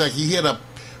questions. He hit a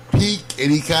peak, and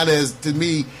he kind of has, to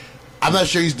me, I'm not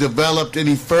sure he's developed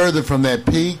any further from that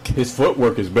peak. His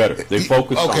footwork is better. They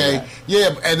focus on that. Okay,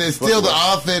 yeah, and it's still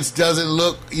the offense doesn't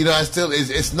look,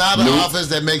 it's not an offense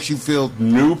that makes you feel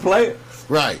new players.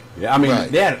 Right. Yeah,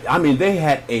 they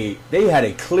had a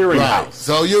clearinghouse. Right.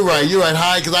 So you're right,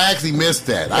 High, because I actually missed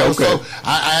that.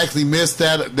 I actually missed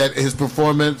that his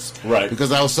performance. Right.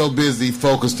 Because I was so busy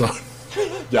focused on.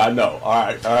 Yeah, I know. All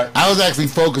right. I was actually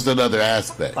focused on other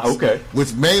aspects. Okay.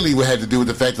 Which mainly had to do with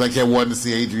the fact that I kept wanting to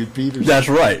see Adrian Peterson. That's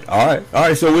right. All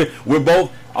right. So we're both.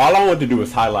 All I want to do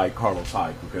is highlight Carlos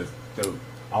Hyde because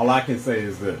all I can say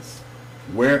is this: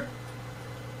 we're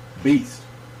beast.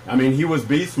 I mean, he was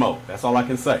beast mode. That's all I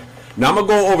can say. Now I'm gonna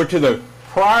go over to the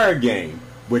prior game,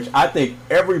 which I think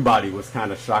everybody was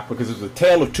kind of shocked because it was a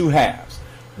tale of two halves.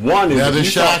 One is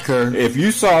if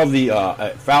you saw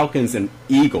the Falcons and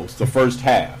Eagles the first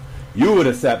half, you would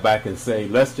have sat back and say,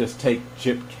 let's just take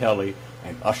Chip Kelly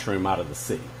and usher him out of the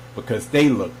city because they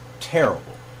looked terrible.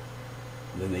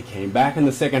 And then they came back in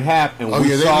the second half, and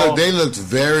they looked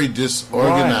very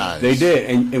disorganized. Right, they did,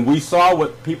 and we saw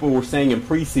what people were saying in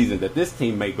preseason that this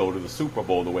team may go to the Super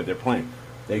Bowl the way they're playing.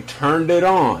 They turned it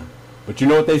on, but you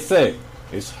know what they say?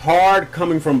 It's hard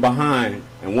coming from behind,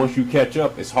 and once you catch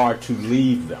up, it's hard to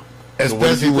leave them.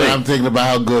 Especially when I'm thinking about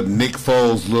how good Nick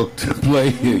Foles looked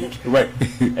playing. Right.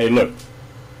 Hey, look.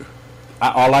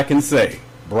 All I can say,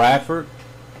 Bradford,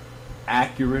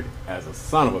 accurate as a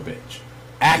son of a bitch.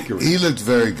 Accurate. He looked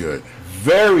very good.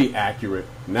 Very accurate.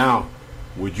 Now,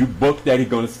 would you book that he's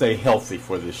going to stay healthy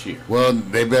for this year? Well,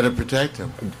 they better protect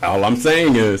him. All I'm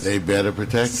saying is they better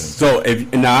protect him. So,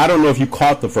 now I don't know if you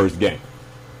caught the first game.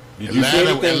 Did you see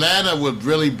anything? Atlanta was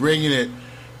really bringing it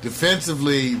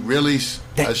defensively. Really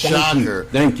a shocker.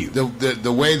 Thank you.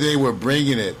 The way they were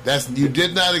bringing it. You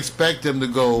did not expect them to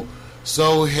go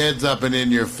so heads up and in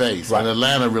your face. Right. And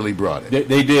Atlanta really brought it.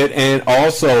 They did, and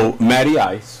also Matty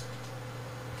Ice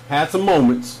had some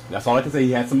moments. That's all I can say.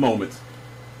 He had some moments.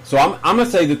 So I'm going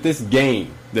to say that this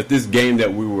game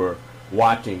that we were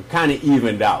watching kind of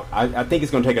evened out. I think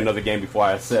it's going to take another game before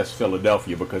I assess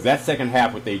Philadelphia because that second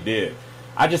half, what they did,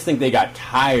 I just think they got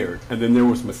tired, and then there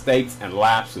was mistakes and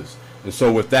lapses. And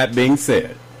so with that being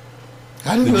said,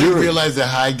 I didn't really realize that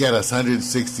Hyde got us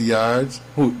 160 yards.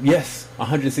 Yes,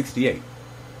 168.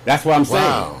 That's what I'm saying.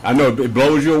 Wow. I know it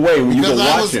blows you away when you go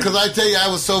watching. Because I tell you, I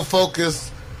was so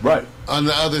focused on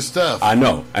the other stuff. I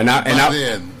know. And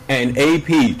AP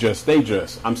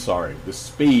I'm sorry, the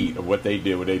speed of what they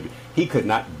did with AP, he could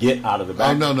not get out of the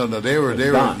back. Oh, no. They were,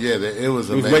 it was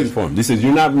amazing. He was waiting for him. He says,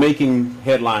 you're not making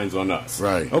headlines on us.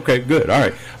 Right. Okay, good. All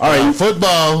right.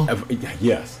 Football.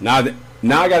 Yes. Now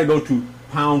I got to go to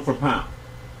pound for pound.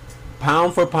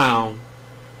 Pound for pound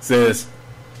says,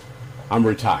 I'm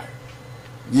retired.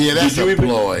 Yeah, that's a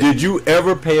ploy. Did you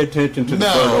ever pay attention to the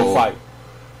Birdo fight?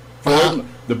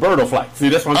 The Birdo fight. See,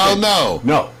 that's what I'm saying. Oh,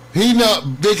 no.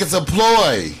 Think it's a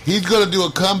ploy. He's going to do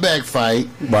a comeback fight.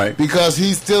 Right. Because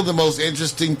he's still the most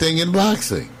interesting thing in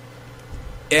boxing.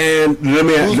 And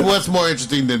what's more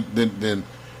interesting than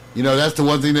that's the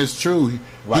one thing that's true.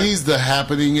 Right. He's the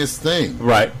happeningest thing.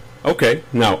 Right. Okay.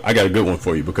 Now, I got a good one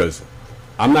for you because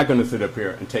I'm not going to sit up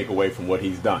here and take away from what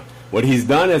he's done. What he's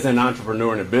done as an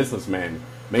entrepreneur and a businessman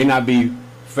may not be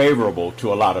favorable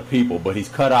to a lot of people, but he's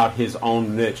cut out his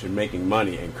own niche in making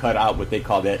money and cut out what they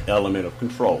call that element of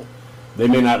control. They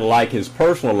may not like his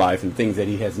personal life and things that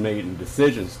he has made and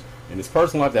decisions in his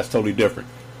personal life. That's totally different.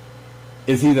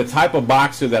 Is he the type of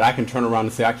boxer that I can turn around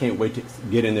and say, I can't wait to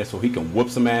get in there so he can whoop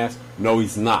some ass? No,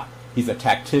 he's not. He's a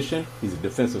tactician. He's a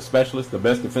defensive specialist, the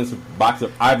best defensive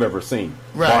boxer I've ever seen,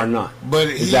 bar none. But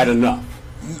is that enough?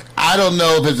 I don't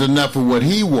know if it's enough for what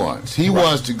he wants. He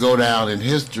wants to go down in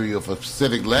history of a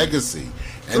specific legacy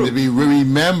and to be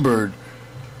remembered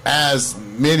as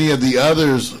many of the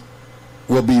others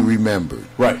will be remembered.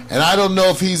 Right. And I don't know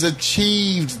if he's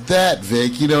achieved that,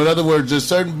 Vic. You know, in other words, there's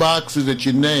certain boxers that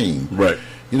you name. Right.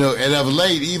 You know, and of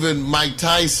late, even Mike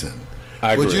Tyson.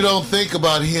 I agree. But you don't think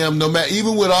about him, no matter,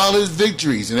 even with all his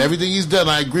victories and everything he's done.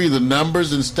 I agree, the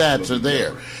numbers and stats are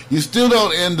there. You still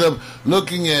don't end up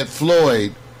looking at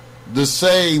Floyd the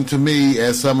same to me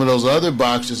as some of those other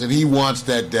boxers, and he wants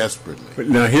that desperately. But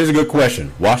now, here's a good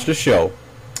question. Watch the show,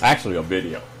 actually a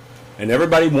video, and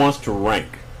everybody wants to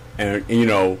rank. And you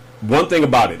know, one thing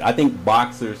about it, I think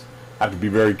boxers have to be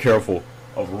very careful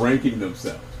of ranking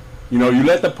themselves. You know, you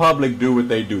let the public do what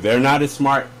they do. They're not as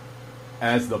smart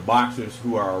as the boxers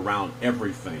who are around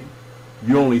everything.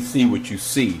 You only see what you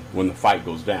see when the fight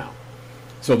goes down.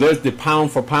 So there's the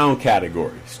pound for pound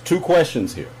categories. Two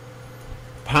questions here.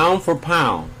 Pound for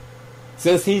pound,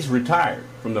 since he's retired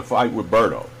from the fight with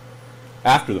Berto,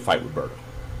 after the fight with Berto,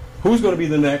 who's going to be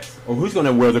the next, or who's going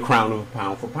to wear the crown of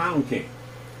pound for pound king?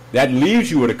 That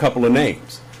leaves you with a couple of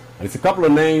names. And it's a couple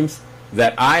of names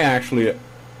that I actually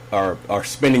are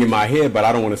spinning in my head, but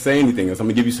I don't want to say anything else. I'm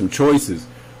going to give you some choices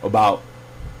about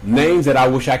names that I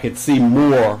wish I could see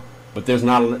more, but there's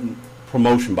not a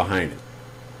promotion behind it.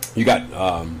 You got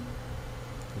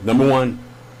number one,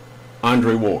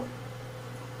 Andre Ward.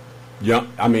 Yeah,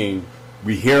 I mean,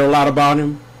 we hear a lot about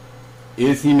him.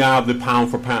 Is he now the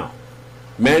pound for pound?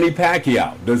 Manny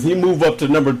Pacquiao, does he move up to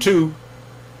number two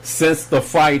since the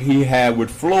fight he had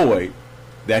with Floyd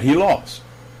that he lost?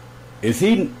 Is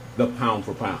he the pound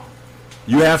for pound?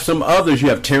 You have some others. You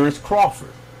have Terrence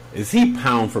Crawford. Is he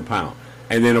pound for pound?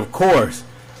 And then, of course,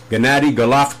 Gennady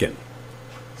Golovkin.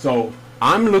 So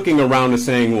I'm looking around and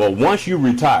saying, well, once you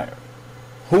retire,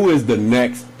 who is the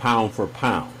next pound for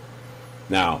pound?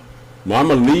 Now, I'm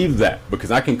going to leave that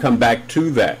because I can come back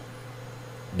to that,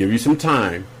 give you some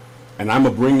time, and I'm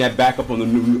going to bring that back up on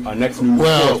the next news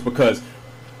source because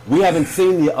we haven't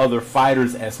seen the other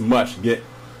fighters as much get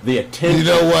the attention. You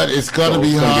know what? It's going to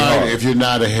be hard if you're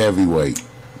not a heavyweight.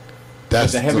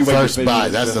 That's the first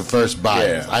bias. That's the first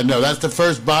bias. Yeah. I know that's the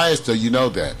first bias, so you know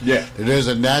that. Yeah. There's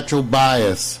a natural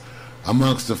bias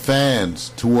amongst the fans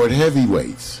toward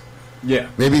heavyweights. Yeah.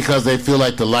 Maybe because they feel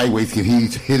like the lightweights can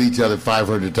hit each other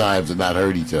 500 times and not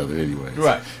hurt each other anyway.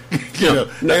 Right.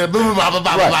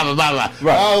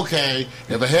 Right. Okay.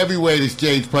 If a heavyweight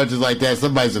exchange punches like that,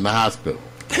 somebody's in the hospital.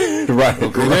 Right.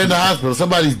 Okay. They're in the hospital.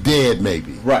 Somebody's dead,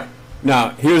 maybe. Right.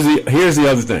 Now, here's the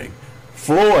other thing.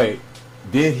 Floyd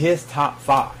did his top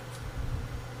 5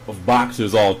 of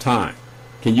boxers all time.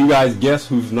 Can you guys guess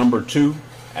who's number 2?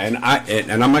 And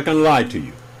I'm not going to lie to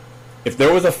you. If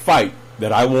there was a fight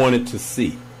that I wanted to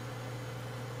see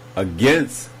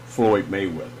against Floyd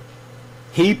Mayweather,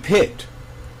 he picked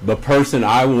the person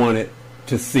I wanted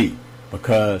to see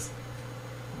because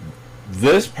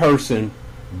this person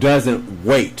doesn't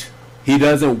wait. He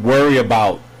doesn't worry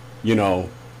about,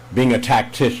 being a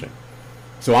tactician.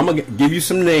 So I'm going to give you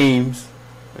some names,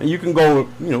 and you can go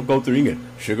through. You get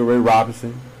Sugar Ray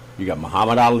Robinson, you got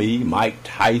Muhammad Ali, Mike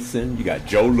Tyson, you got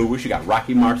Joe Louis, you got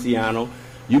Rocky Marciano,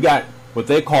 you got what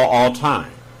they call all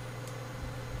time.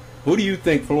 Who do you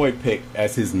think Floyd picked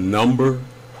as his number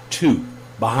 2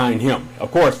 behind him?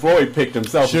 Of course, Floyd picked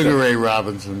himself. Sugar Ray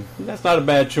Robinson. That's not a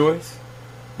bad choice.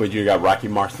 But you got Rocky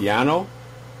Marciano,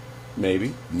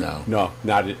 maybe. No,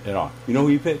 not at all. You know who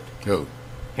you picked? Who?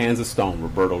 Hands of Stone,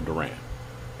 Roberto Duran.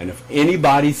 And if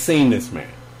anybody's seen this man,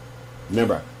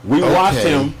 remember, we watched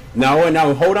him. Now,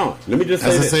 hold on. Let me just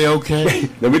say this. Say okay?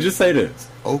 Let me just say this.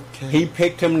 Okay. He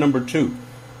picked him number 2.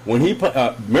 When he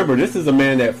remember, this is a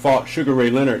man that fought Sugar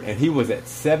Ray Leonard, and he was at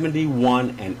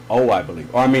 71-0, I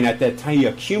believe. Or at that time, he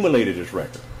accumulated his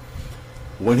record.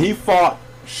 When he fought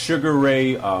Sugar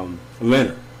Ray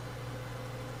Leonard,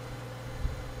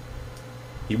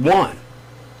 he won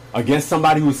against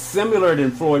somebody who's similar than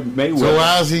Floyd Mayweather. So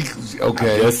how's he?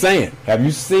 Okay. I'm just saying. Have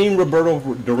you seen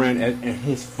Roberto Duran and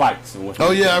his fights? And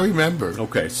I remember.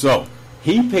 Okay, so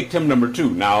he picked him number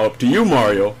 2. Now up to you,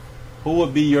 Mario. Who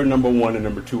would be your number 1 and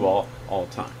number 2 all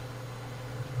time?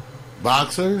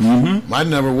 Boxers? Mm-hmm. My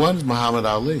number 1 is Muhammad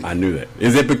Ali. I knew that.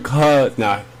 Is it because,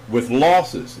 now, with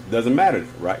losses, it doesn't matter,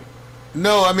 right?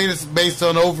 No, I mean it's based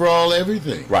on overall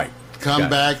everything. Right.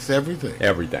 Comebacks, everything.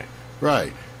 Everything.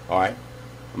 Right. All right.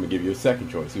 I'm going to give you a second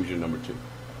choice. Who's your number 2?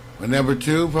 My number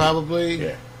 2, probably?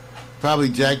 Yeah. Probably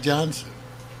Jack Johnson.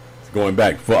 Going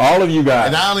back. For all of you guys.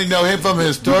 And I only know him from a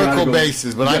historical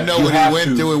basis, but I know what he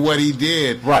went through and what he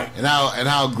did. Right. And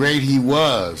how great he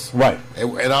was. Right.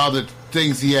 And all the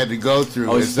things he had to go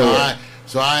through. Oh, And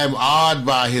so I am awed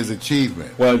by his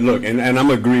achievement. Well, look, and I'm going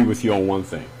to agree with you on one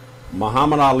thing.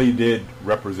 Muhammad Ali did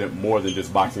represent more than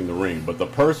just boxing the ring, but the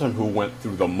person who went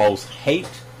through the most hate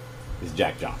is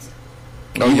Jack Johnson.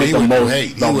 Oh, yeah, he went through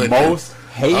hate. The most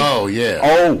hate? Oh, yeah.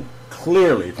 Oh,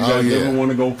 clearly. If you guys ever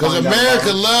want to go because find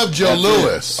America out loved Joe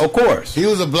Louis. Of course. He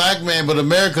was a black man, but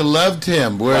America loved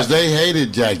him, whereas they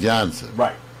hated Jack Johnson.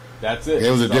 Right. That's it.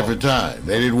 It was a different time.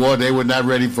 They were not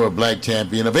ready for a black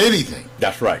champion of anything.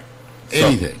 That's right.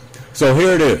 Anything. So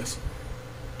here it is.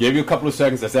 Give you a couple of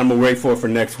seconds. I said I'm going to wait for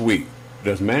next week.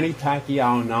 Does Manny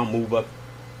Pacquiao now move up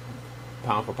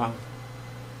pound for pound?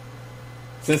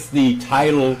 Since the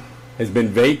title has been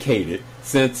vacated,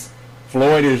 since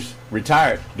Floyd is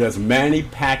retired, does Manny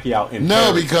Pacquiao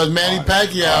No, because Manny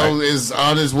Pacquiao is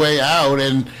on his way out,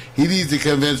 and he needs to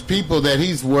convince people that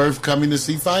he's worth coming to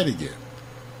see fight again.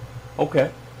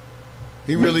 Okay.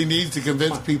 He really needs to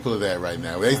convince people of that right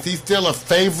now. He's still a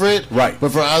favorite, right?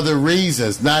 But for other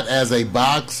reasons, not as a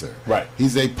boxer. Right.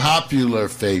 He's a popular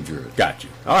favorite. Got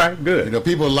you. All right, good. You know,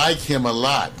 people like him a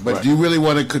lot, but do you really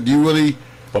want to? Do you really?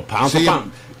 But pound for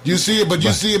pound. You see it, but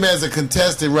you see him as a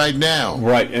contestant right now.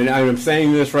 Right, and I'm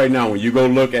saying this right now. When you go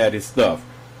look at his stuff,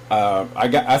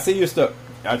 I see your stuff.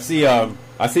 I see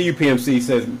UPMC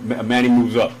says Manny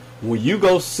moves up. When you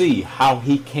go see how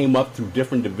he came up through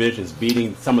different divisions,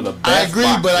 beating some of the best I agree,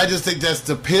 boxers. but I just think that's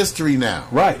the history now.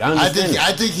 Right, I understand.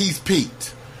 I think he's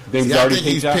peaked. I think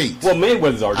he's peaked. Well,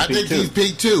 Mayweather's already peaked too. I think he's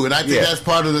peaked too, and I think that's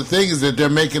part of the thing is that they're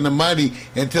making the money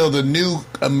until the new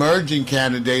emerging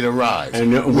candidate arrives,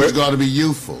 who's going to be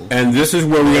youthful. And this is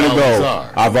where we're going to go.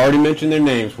 Are. I've already mentioned their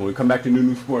names. When we come back to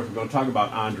New Sports, we're going to talk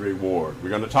about Andre Ward. We're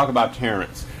going to talk about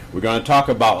Terrence. We're going to talk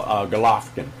about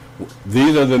Golovkin.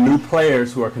 These are the new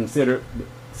players who are considered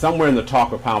somewhere in the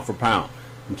talk of pound for pound.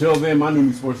 Until then, my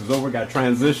New Sports is over. Got to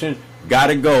transition. Got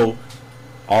to go.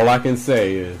 All I can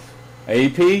say is,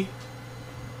 AP,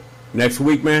 next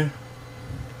week, man,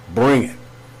 bring it.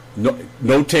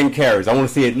 No 10 carries. I want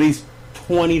to see at least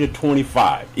 20 to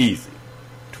 25. Easy.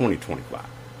 20, 25.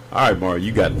 All right, Mario,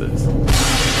 you got this.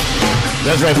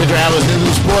 That's right, Victor Alice,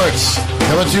 New Sports.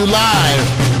 Coming to you live.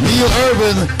 Neil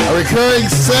Urban, a recurring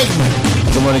segment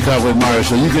of the Morning Coffee with Mario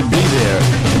Show. You can be there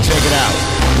and check it out.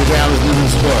 Victor Alice, New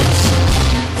Sports.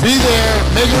 Be there,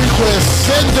 make a request,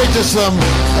 send Victor some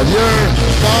of your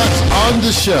thoughts on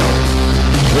the show.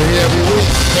 We're here every week.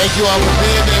 Thank you all for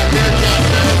being there. Bearcat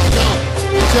fans, go.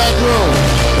 Chat room.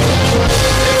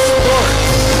 It's sports.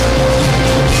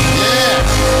 Yeah.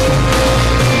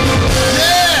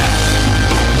 Yeah.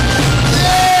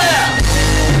 Yeah.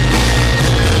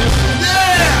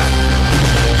 Yeah.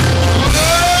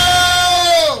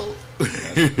 Oh.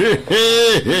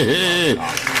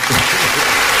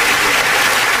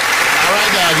 All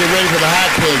right, now get ready for the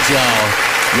hot picks, y'all.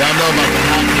 Y'all know about the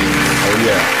hot picks. Oh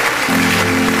yeah.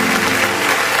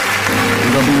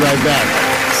 We're going to be right back.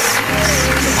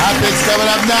 Hot picks coming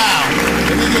up now.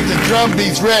 Let me get the drum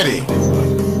beats ready.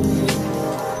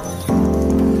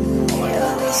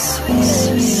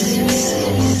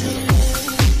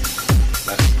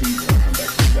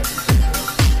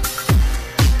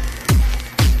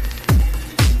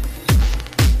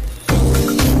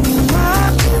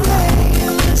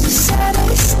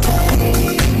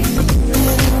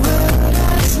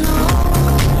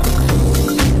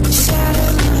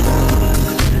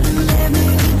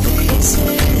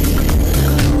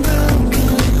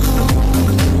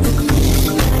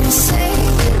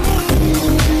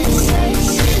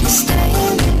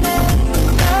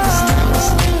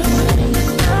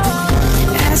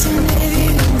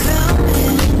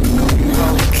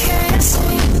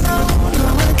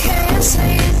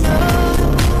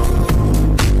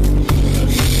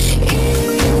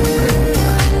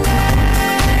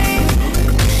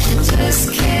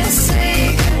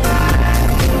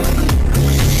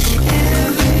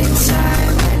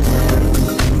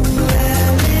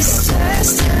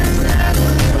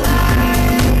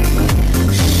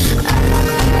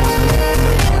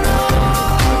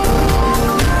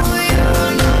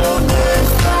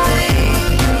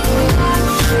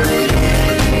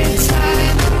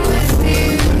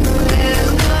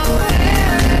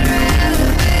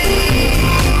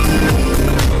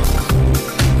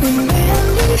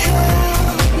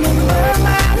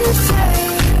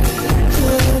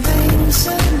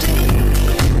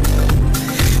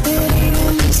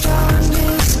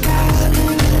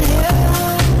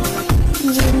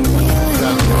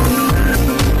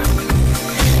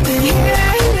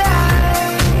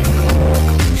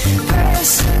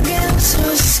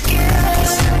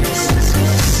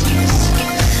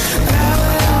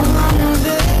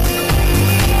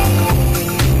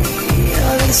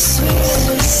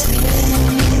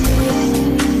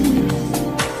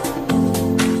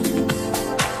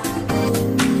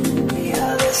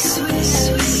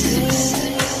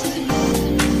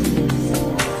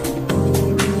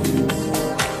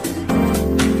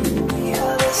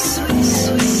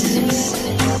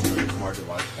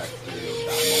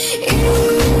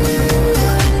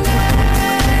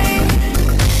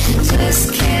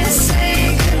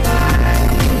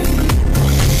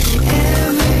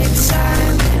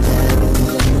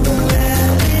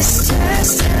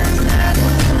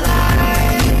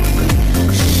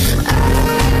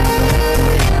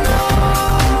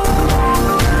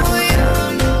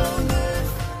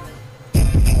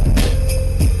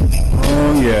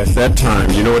 that time.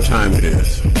 You know what time it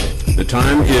is. The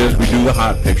time is we do the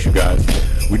hot picks, you guys.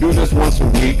 We do this once a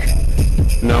week.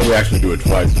 No, we actually do it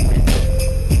twice a week.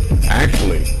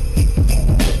 Actually,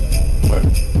 what?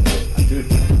 I do it.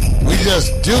 We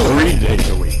just do it. 3 days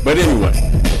a week. But anyway,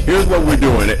 here's what we're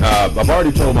doing. I've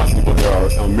already told my people here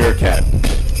on Meerkat.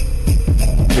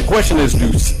 The question is, do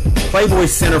Playboy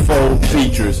centerfold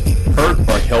features hurt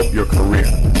or help your career?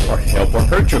 Or help or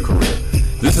hurt your career?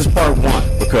 This is part one,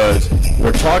 because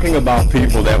we're talking about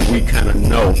people that we kind of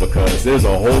know, because there's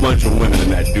a whole bunch of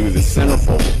women that do the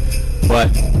centerfold.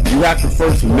 But you have to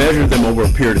first measure them over a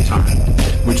period of time,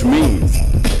 which means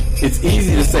it's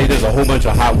easy to say there's a whole bunch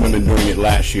of hot women doing it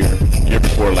last year, year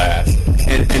before last,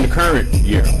 and the current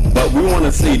year. But we want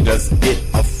to see, does it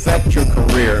affect your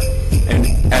career? And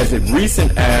as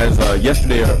recent as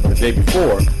yesterday or the day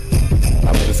before,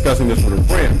 I was discussing this with a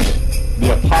friend.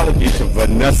 The apology to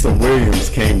Vanessa Williams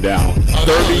came down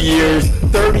 30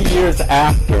 years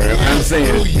after. And I'm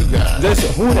saying, you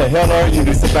guys. who the hell are you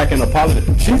to sit back and apologize?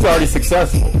 She's already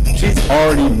successful. She's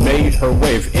already made her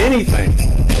way. If anything,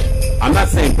 I'm not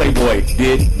saying Playboy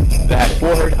did that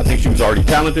for her. I think she was already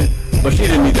talented, but she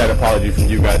didn't need that apology from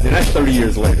you guys. And that's 30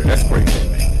 years later. That's crazy to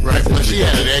me. Right, but she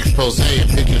had an expose and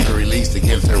pictures were released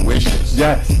against her wishes.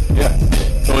 Yes.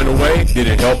 So in a way, did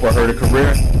it help or hurt her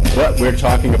career? But we're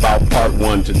talking about part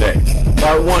one today.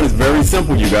 Part one is very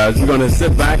simple, you guys. We're going to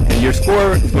sit back and your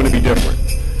score is going to be different.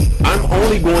 I'm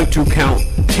only going to count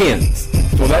 10s.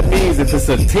 So that means if it's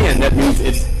a 10, that means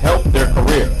it's helped their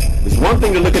career. It's one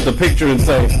thing to look at the picture and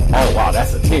say, oh, wow,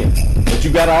 that's a 10. But you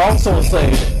got to also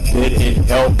say, did it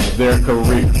help their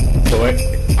career? So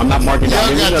I'm not marking Y'all down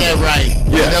any got of that them. right.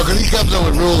 Yes. You know, because he comes up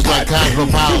with rules like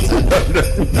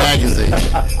Cosmopolitan magazine.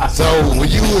 So when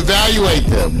you evaluate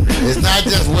them, it's not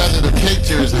just whether the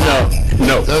pictures No.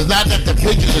 So it's not that the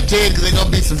pictures are 10, because they're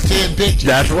going to be some 10 pictures.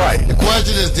 That's right. The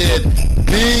question is, did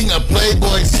being a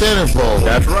Playboy centerfold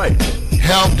That's right.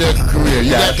 help their career?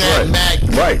 You That's got that, right. Mac,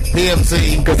 Right.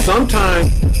 PMC. Because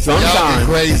sometimes, Y'all get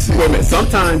crazy. wait a minute,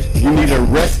 sometimes you need a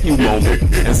rescue moment,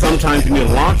 and sometimes you need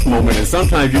a launch moment, and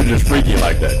sometimes you're just freaky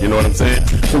like that. You know what I'm saying?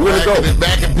 So we're going to go.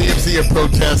 Back in PMC are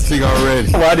protesting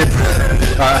already. Oh, I did.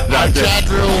 Our chat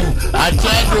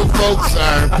room folks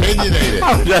are opinionated.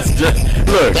 That's just,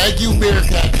 look, Thank you,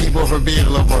 Meerkat people, for being a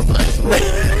little more flexible.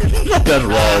 that's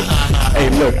wrong. Hey,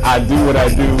 look, I do what I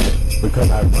do because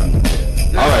I run.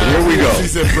 All right, here we go. She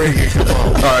said, bring it, come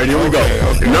on. All right, here we go.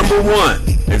 Okay. Number one,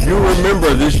 if you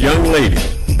remember this young lady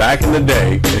back in the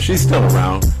day, and she's still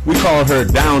around, we called her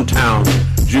Downtown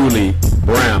Julie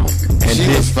Brown. And She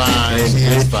was fine. She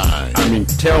is fine. I mean,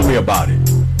 tell me about it.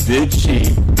 Did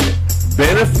she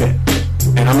benefit?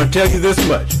 And I'm going to tell you this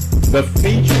much. The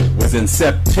feature was in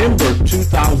September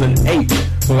 2008.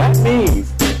 So that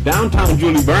means Downtown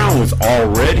Julie Brown was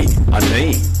already a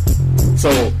name. So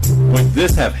would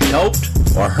this have helped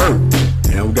or hurt?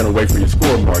 And we're going to wait for your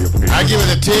score, Mario. I give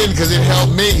it a 10 because it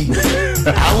helped me.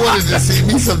 I wanted to see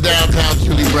me some Downtown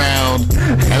Julie Brown.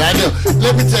 And I know,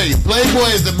 let me tell you, Playboy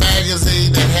is the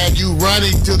magazine that had you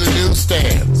running to the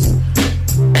newsstands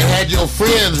and had your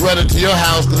friends running to your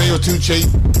house because they were too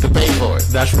cheap to pay for it.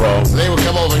 That's wrong. So they would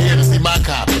come over here to see my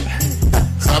copy.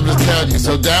 So I'm just telling you.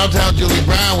 So Downtown Julie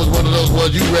Brown was one of those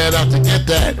ones you ran out to get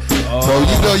that. So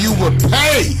you know you would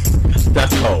pay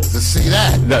That's cold. to see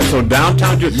that. So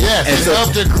Downtown Julie. Yes, and it so,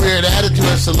 helped her career. It added to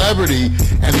her celebrity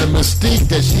and the mystique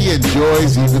that she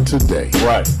enjoys even today.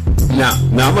 Right. Now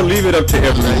I'm going to leave it up to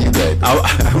everybody. You baby.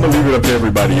 I'm going to leave it up to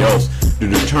everybody else to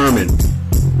determine,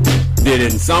 did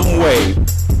in some way,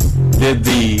 did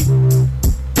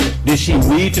she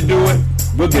need to do it?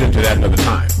 We'll get into that another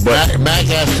time. But Mac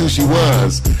asked who she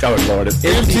was. oh Lord, it's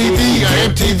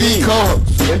MTV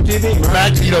co-host. MTV, right?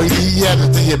 Mac, you know, he had the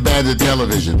thing at Bad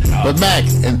Television. But Mac,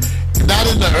 and not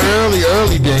in the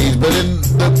early days, but in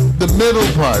the middle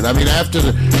part. I mean,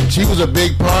 she was a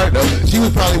big part of, she was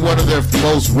probably one of their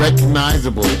most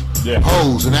recognizable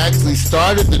hosts, and actually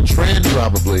started the trend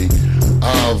probably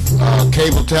of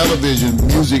cable television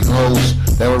music hosts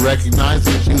that were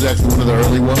recognizable. She was actually one of the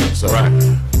early ones. So. Right.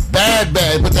 Bad,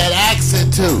 but that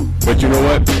accent too. But you know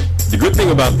what? The good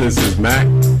thing about this is, Mac,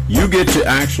 you get to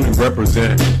actually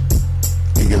represent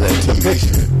You get that the TV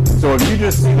picture. shit. So if you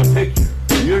just see the picture,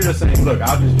 you're just saying, look,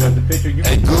 I'll just judge the picture. You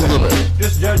And can Google it.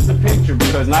 Just judge the picture,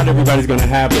 because not everybody's going to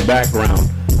have the background,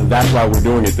 and that's why we're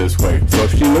doing it this way. So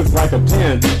if she looks like a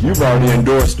 10, you've already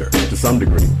endorsed her to some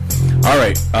degree. All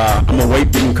right, I'm going to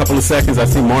wait give me a couple of seconds. I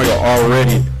see Mario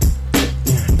already,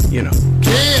 you know.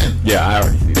 Ken! Yeah, I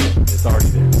already see it. It's already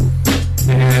there.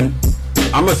 And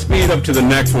I'm going to speed up to the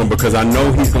next one because I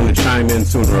know he's going to chime in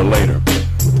sooner or later.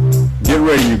 Get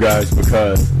ready, you guys,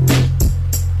 because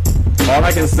all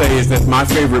I can say is that my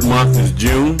favorite month is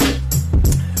June.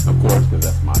 Of course, because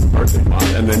that's my birthday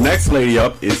month. And the next lady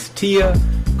up is Tia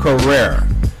Carrere.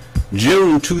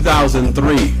 June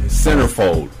 2003,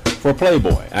 centerfold for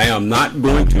Playboy. I am not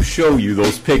going to show you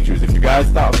those pictures. If you guys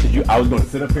thought I was going to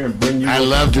sit up here and bring you... I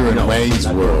loved her in Wayne's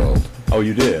World. Oh,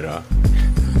 you did, huh?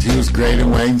 She was great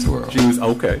in Wayne's World. She was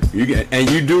okay. And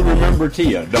you do remember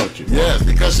Tia, don't you? Yes,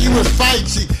 because she was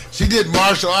fighting. She did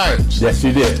martial arts. Yes,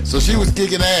 she did. So she was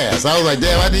kicking ass. I was like,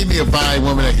 damn, I need me a fine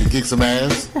woman that can kick some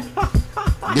ass.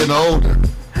 Getting older.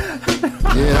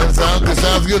 Yeah, that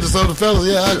sounds good to some of the fellas.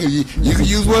 Yeah, you can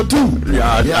use one too.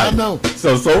 Yeah, I know.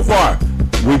 So far,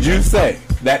 would you say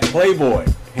that Playboy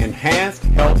enhanced,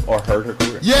 helped, or hurt her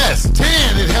career? Yes,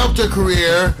 10. It helped her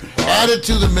career, added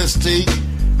to the mystique.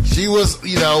 She was,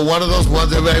 one of those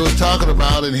ones everybody was talking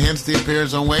about, and hence the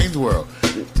appearance on Wayne's World.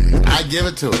 I give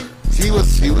it to her. She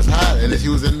was hot, and she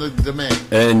was in the demand.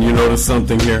 And you notice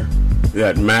something here?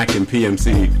 That Mac and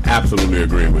PMC absolutely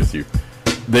agree with you.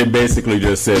 They basically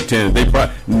just said 10.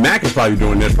 Mac is probably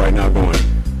doing this right now going,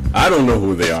 I don't know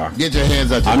who they are. Get your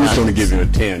hands out your I'm just going to give you a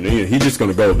 10. He's just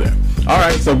going to go there. All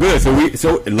right, so good.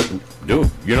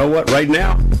 Dude, you know what? Right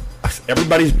now,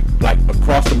 everybody's like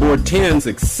across the board 10s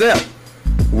except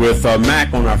with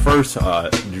Mac on our first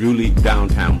Julie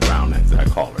Downtown Brown, as I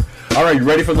call her. All right, you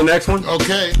ready for the next one?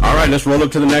 Okay. All right, let's roll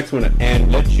up to the next one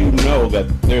and let you know that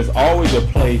there's always a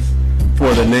place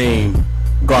for the name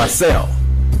Garcelle,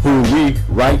 who we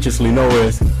righteously know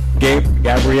as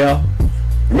Gabrielle.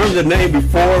 Remember the name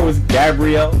before was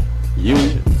Gabrielle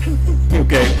Union?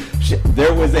 Okay.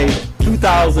 There was a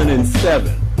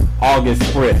 2007 August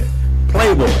spread,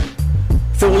 Playboy.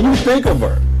 So when you think of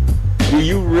her, do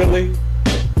you really...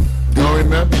 Don't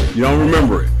remember? You don't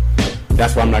remember it.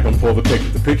 That's why I'm not going to pull the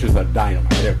pictures. The pictures are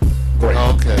dynamite. They're great.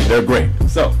 Okay. They're great.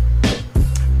 So,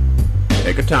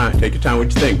 take your time. Take your time.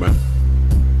 What you think, man?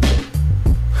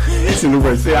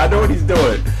 See, I know what he's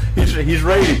doing. He's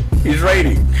rating. He's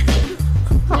rating.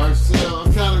 Garcelle,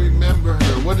 I'm trying to remember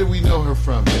her. What did we know her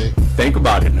from, Dick? Think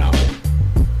about it now.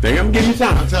 I'm giving you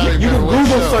time. I'm trying to You can remember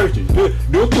Google what search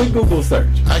it. Do a quick Google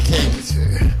search. I can't get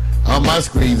you. All my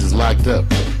screens is locked up.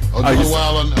 Oh, do a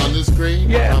while on this screen?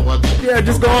 Yeah. Yeah,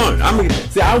 just go on. I mean,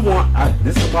 see,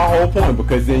 this is my whole point,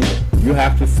 because then you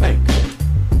have to think.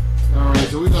 All right,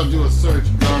 so we're going to do a search.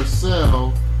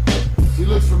 Garcelle. She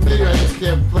looks familiar. I just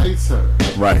can't place her.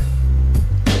 Right.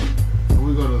 So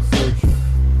we're going to search her.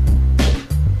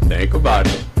 Think about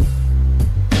it.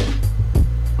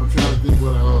 I'm trying to think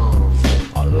what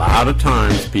A lot of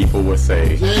times people would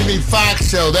say Jamie Foxx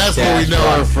show. That's where we know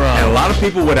her from. And a lot of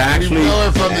people would actually we know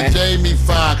her from the Jamie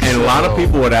Foxx and show. a lot of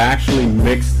people would actually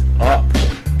mix up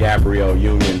Gabrielle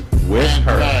Union with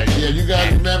her. Right. Yeah, you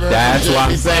guys remember her That's from the what I'm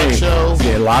Jamie saying. Foxx show?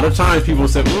 See, a lot of times people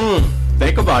say,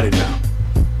 think about it now.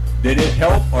 Did it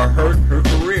help or hurt her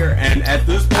career? And at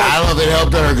this point, I don't know if it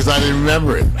helped her because I didn't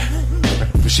remember it.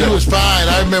 But she was fine.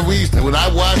 I remember when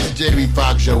I watched the Jamie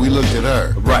Foxx show, we looked at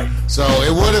her. Right. So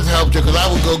it would have helped her because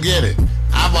I would go get it.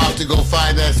 I'm off to go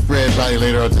find that spread probably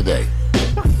later on today.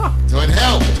 So it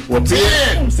helped. Well,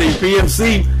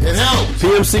 PMC. It helped.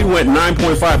 PMC went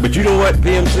 9.5. But you know what,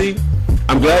 PMC?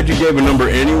 I'm glad you gave a number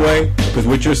anyway, because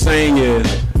what you're saying is,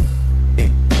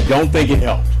 don't think it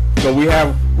helped. So we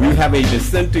have a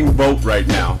dissenting vote right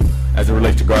now as it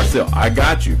relates to Garcelle. I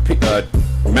got you.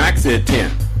 Max said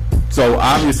 10. So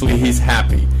obviously he's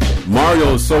happy.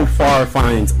 Mario so far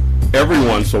finds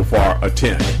everyone so far a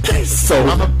 10. So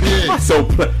I'm a pig. So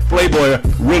Playboy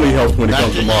really helps when it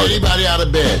comes to Mario. Anybody out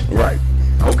of bed. Right.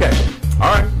 Okay.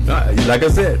 All right. Like I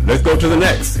said, let's go to the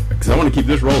next, because I want to keep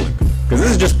this rolling. Because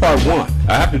this is just part one.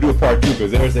 I have to do a part two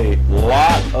because there's a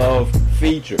lot of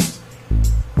features.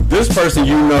 This person,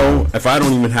 if I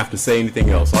don't even have to say anything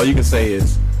else, all you can say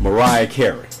is Mariah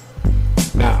Carey.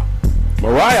 Now,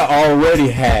 Mariah already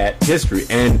had history,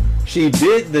 and she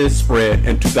did this spread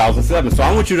in 2007. So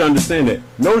I want you to understand that.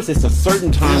 Notice it's a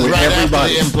certain time where right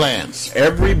everybody after the implants.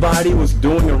 Everybody was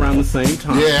doing it around the same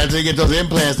time. Yeah, after they get those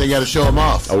implants, they got to show them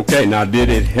off. Okay, now did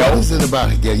it help? What is it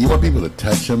about it? Yeah, you want people to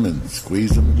touch them and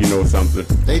squeeze them? You know something?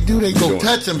 They do. They go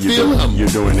touch them, feel them. You're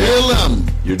doing feel them.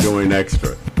 You're doing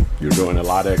extra. You're doing a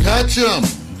lot extra. Touch them.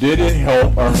 Did it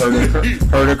help or hurt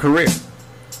her career?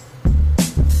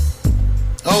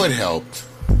 Oh, it helped.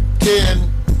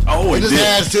 Ken. Oh, it did.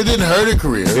 It didn't hurt her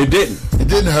career. It didn't. It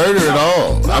didn't hurt her at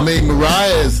all. No. I mean,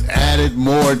 Mariah has added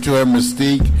more to her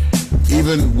mystique,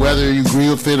 even whether you agree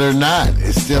with it or not.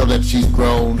 It's still that she's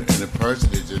grown in a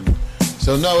personage. And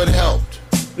so, no, it helped.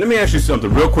 Let me ask you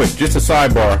something real quick, just a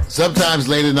sidebar. Sometimes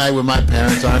late at night when my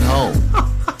parents aren't home.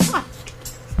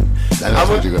 That's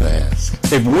what you're going to ask.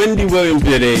 If Wendy Williams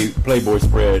did a Playboy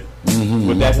spread,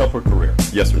 Would that help her career?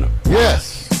 Yes or no?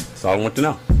 Yes. That's all I want to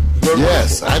know.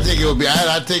 Yes, I think it would be.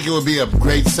 I think it would be a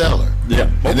great seller. Yeah.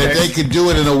 And that Okay. they could do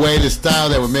it in a way, the style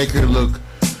that would make her look.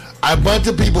 A bunch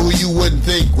of people who you wouldn't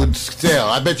think would sell.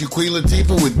 I bet you Queen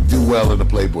Latifah would do well in a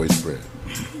Playboy spread.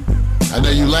 I know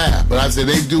you laugh, but I said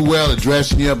they do well at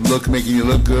dressing you up, making you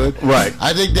look good. Right.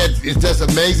 I think that it's just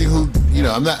amazing.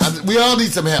 We all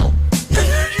need some help.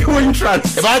 What are you trying to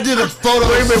say? If I did a photo,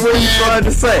 Wait a minute, what are you trying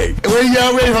to say? Where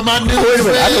y'all ready for my news? Wait a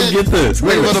minute, I don't get this.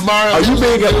 Wait a minute. Are you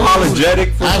being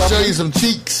apologetic for I'll something? show you some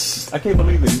cheeks. I can't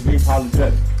believe it. He's being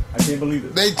apologetic. I can't believe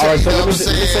it. They All right, so you know let what me I'm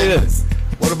say saying? this.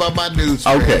 What about my news?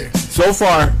 Okay, so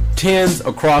far, 10s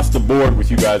across the board with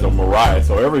you guys on Mariah.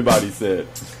 So everybody said,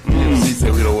 He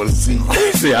said we don't want to see.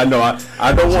 see, I know,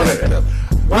 I don't want to.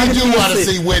 We do want to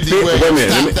see Wendy Wait a Williams.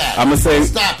 minute. Stop that. I'm going to say,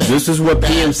 Stop it. this is what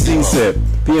Bad PMC people. said.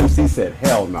 PMC said,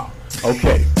 hell no.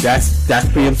 Okay, that's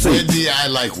PMC. Wendy, I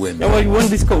like Wendy. Yeah, well,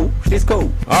 Wendy's cool. She's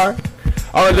cool. All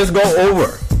right, let's go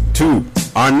over to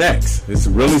our next. It's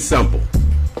really simple.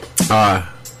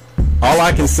 All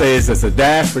I can say is it's a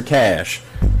dash for cash,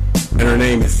 and her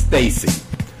name is Stacy.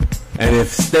 And if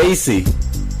Stacy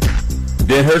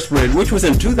did her spread, which was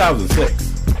in 2006,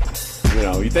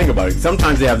 you think about it.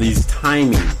 Sometimes they have these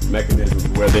timing mechanisms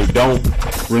where they don't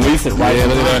release it right. Yeah,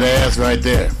 look at that ass right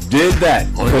there. Did that?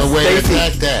 Only one way to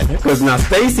attack that. Because now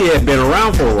Stacy had been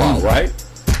around for a while, right?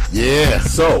 Yeah.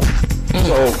 So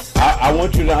I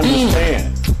want you to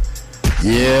understand.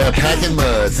 Yeah, packing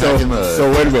mud. Packing mud. So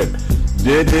wait a minute.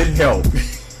 Did it help?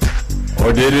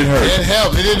 Or did it hurt? It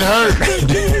helped. It didn't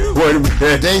hurt. Wait a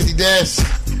minute. Daisy Dash,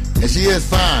 and she is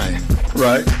fine.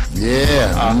 Right.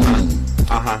 Yeah.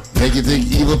 Make you think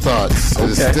evil thoughts.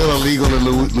 It's Okay. still illegal in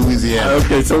Louisiana.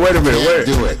 Okay, so wait a minute. Can't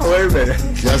do it. Wait a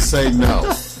minute. Just say no.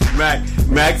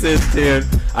 Max says 10.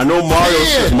 I know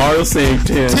 10. Mario's saying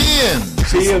 10. 10.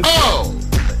 10. Oh.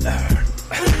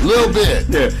 A little bit.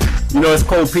 Yeah. It's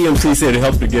cold. PMC said it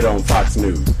helped to get on Fox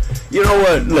News. You know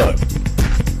what? Look.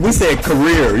 We said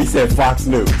career. He said Fox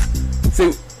News.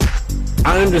 See,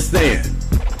 I understand.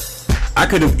 I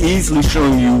could have easily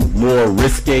shown you more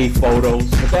risque photos,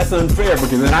 but that's unfair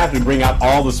because then I have to bring out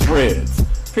all the spreads.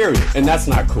 Period. And that's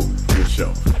not cool for this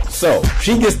show. So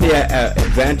she gets the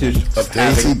advantage of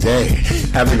Daisy Day.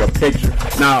 having a picture.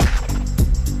 Now,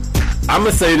 I'm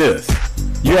going to say this.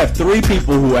 You have 3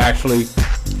 people who actually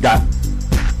got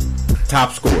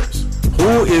top scores.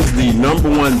 Who is the number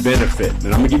one benefit? And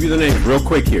I'm going to give you the names real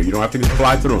quick here. You don't have to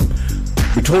fly through them.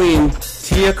 Between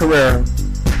Tia Carrere,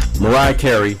 Mariah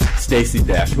Carey, Stacey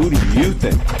Dash, who do you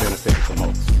think benefited the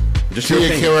most? Just your Tia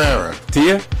opinion. Carrere.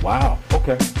 Tia? Wow.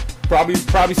 Okay. Probably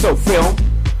so. Film.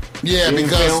 Yeah, Film.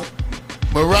 because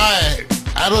Mariah,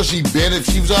 I know she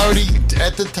was already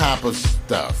at the top of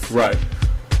stuff. Right.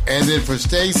 And then for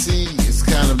Stacey, it's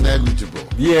kind of negligible.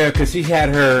 Yeah, because she had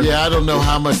her. Yeah, I don't know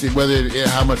how much the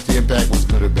impact was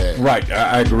good or bad. Right.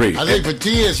 I agree. I think for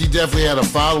Tia, she definitely had a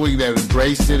following that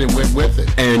embraced it and went with it.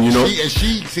 And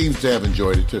she seems to have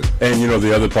enjoyed it too. And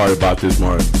the other part about this,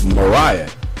 Mariah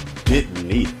didn't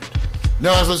need it.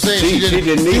 No, I was saying She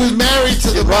didn't need She was married to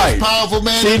the Right. most powerful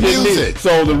man She in didn't need music. it.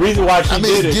 So the reason why she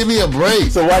did it. give me a break.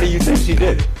 So why do you think she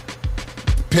did it?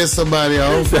 Piss somebody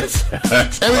off.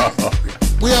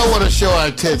 We all want to show our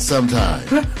tits sometime.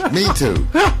 Me too.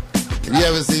 If you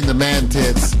haven't seen the man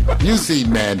tits, you've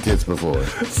seen man tits before.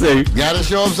 See, Gotta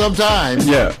show them sometime.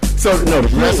 yeah. So no,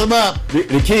 Dress them up.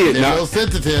 The kid They're now. real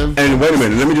sensitive. And wait a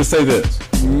minute, let me just say this.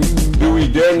 Do we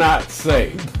dare not say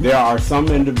there are some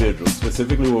individuals,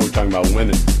 specifically when we're talking about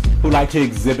women, who like to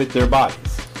exhibit their bodies?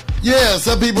 Yeah,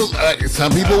 some people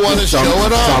want to show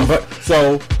it off.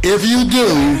 So If you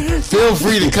do, feel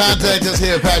free to contact us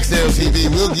here at Paxton TV.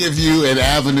 We'll give you an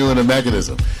avenue and a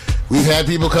mechanism. We've had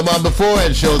people come on before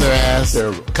and show their ass.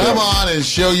 Come on and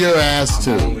show your ass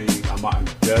too. I'm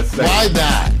just saying. Why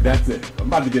not? That's it. I'm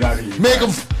about to get out of here. Make them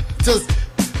just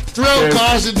throw There's-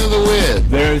 caution to the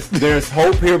wind. There's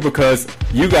hope here because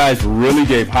you guys really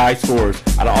gave high scores.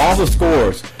 Out of all the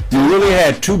scores, you really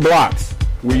had 2 blocks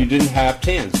where you didn't have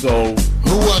 10. So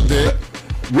Who won it?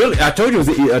 really, I told you it was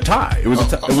a tie. It was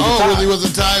a tie. It was a tie. Really was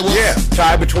a tie? Yeah,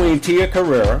 tie between Tia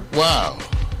Carrere, Wow.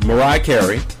 Mariah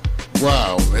Carey,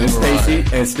 Wow.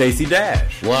 and Stacey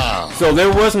Dash. Wow. So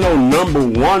there was no number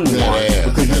one ass.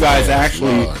 because you That guys ass,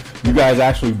 Lord.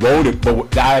 actually voted.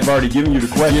 But I have already given you the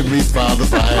question. Forgive me, Father,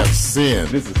 if I have sinned.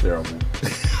 This is terrible.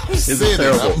 This is Sinned.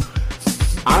 terrible.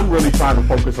 I'm really trying to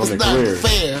focus on It's the not career,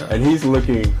 fair. and he's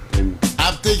looking. And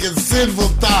I'm thinking sinful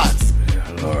thoughts.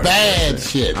 Lord, Bad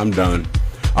shit. I'm done.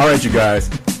 All right, you guys.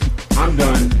 I'm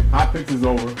done. Hot picks is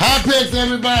over. Hot picks,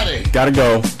 everybody. Gotta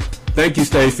go. Thank you,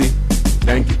 Stacy.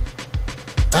 Thank you.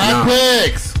 Hot No.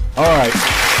 picks. All right.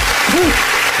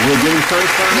 We're getting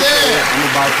sunshine. Yeah. I'm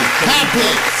about to Hot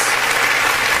picks.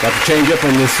 change up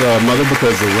on this mother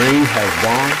because the rain has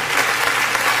gone.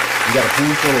 You got a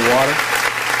pool full of water.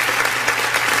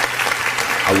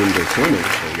 I wouldn't go swimming,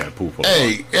 so we got a pool full of water.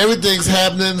 Hey, everything's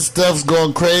happening. Stuff's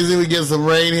going crazy. We get some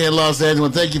rain here in Los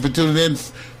Angeles. Thank you for tuning in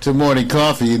to Morning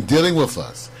Coffee and dealing with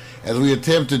us as we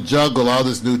attempt to juggle all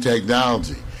this new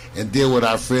technology and deal with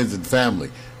our friends and family.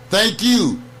 Thank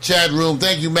you, chat room.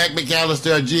 Thank you, Mac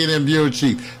McAllister, our G&M Bureau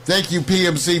Chief. Thank you,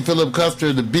 PMC Philip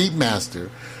Custer, the Beat Master,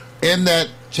 in that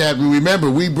chat room. Remember,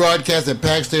 we broadcast at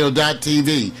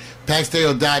PaxTale.tv,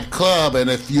 PaxTale.club, and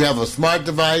if you have a smart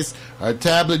device or a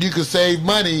tablet, you can save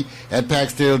money at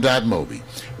PaxTale.mobi.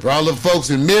 For all the folks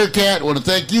in Meerkat, I want to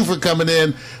thank you for coming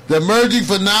in. The emerging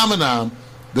phenomenon,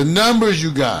 the numbers,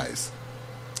 you guys.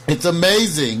 It's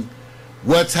amazing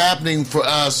what's happening for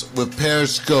us with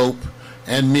Periscope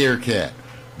and Meerkat,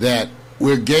 that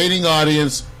we're gaining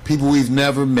audience, people we've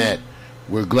never met.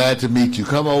 We're glad to meet you.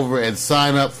 Come over and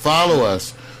sign up, follow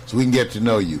us, so we can get to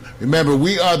know you. Remember,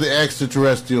 we are the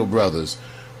Extraterrestrial Brothers,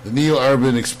 the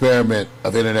neo-urban experiment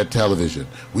of internet television.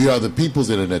 We are the people's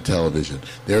internet television.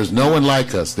 There is no one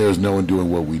like us. There is no one doing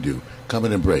what we do. Come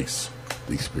and embrace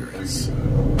the experience.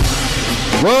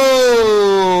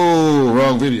 Whoa!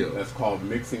 Wrong video. That's called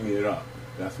mixing it up.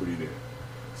 That's what he did.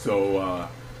 So,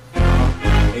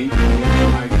 8 million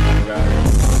guys.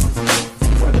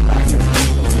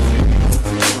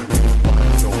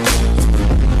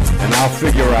 And I'll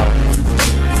figure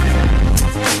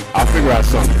out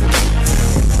something.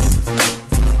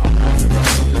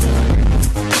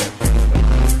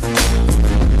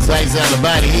 Sights on the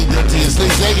body, heat up to your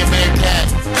sleep. Take it, Meerkat.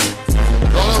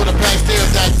 Go over to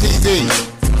PaxTale.tv,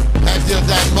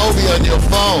 PaxTale.mobi on your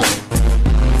phone.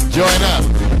 Join up.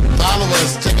 Follow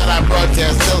us. Check out our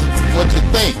broadcast. Tell us what you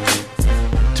think.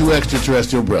 Two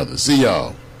Extraterrestrial Brothers. See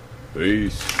y'all.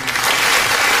 Peace.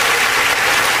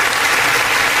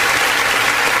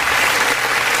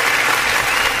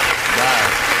 Bye.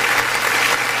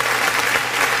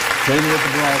 Same with the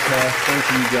broadcast. Thank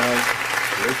you guys.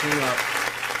 Waking up.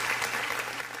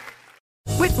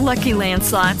 With Lucky Land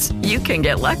Slots, you can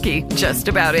get lucky just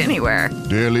about anywhere.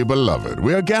 Dearly beloved,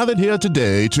 we are gathered here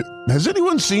today to... Has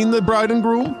anyone seen the bride and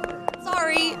groom?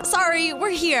 Sorry,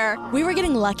 we're here. We were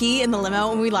getting lucky in the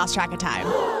limo and we lost track of time.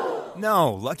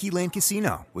 No, Lucky Land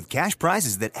Casino, with cash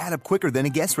prizes that add up quicker than a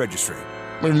guest registry.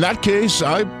 In that case,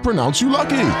 I pronounce you lucky.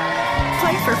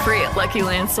 Play for free at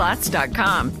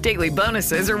LuckyLandSlots.com. Daily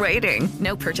bonuses are waiting.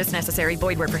 No purchase necessary.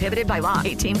 Void where prohibited by law.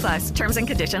 18+. Terms and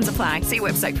conditions apply. See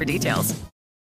website for details.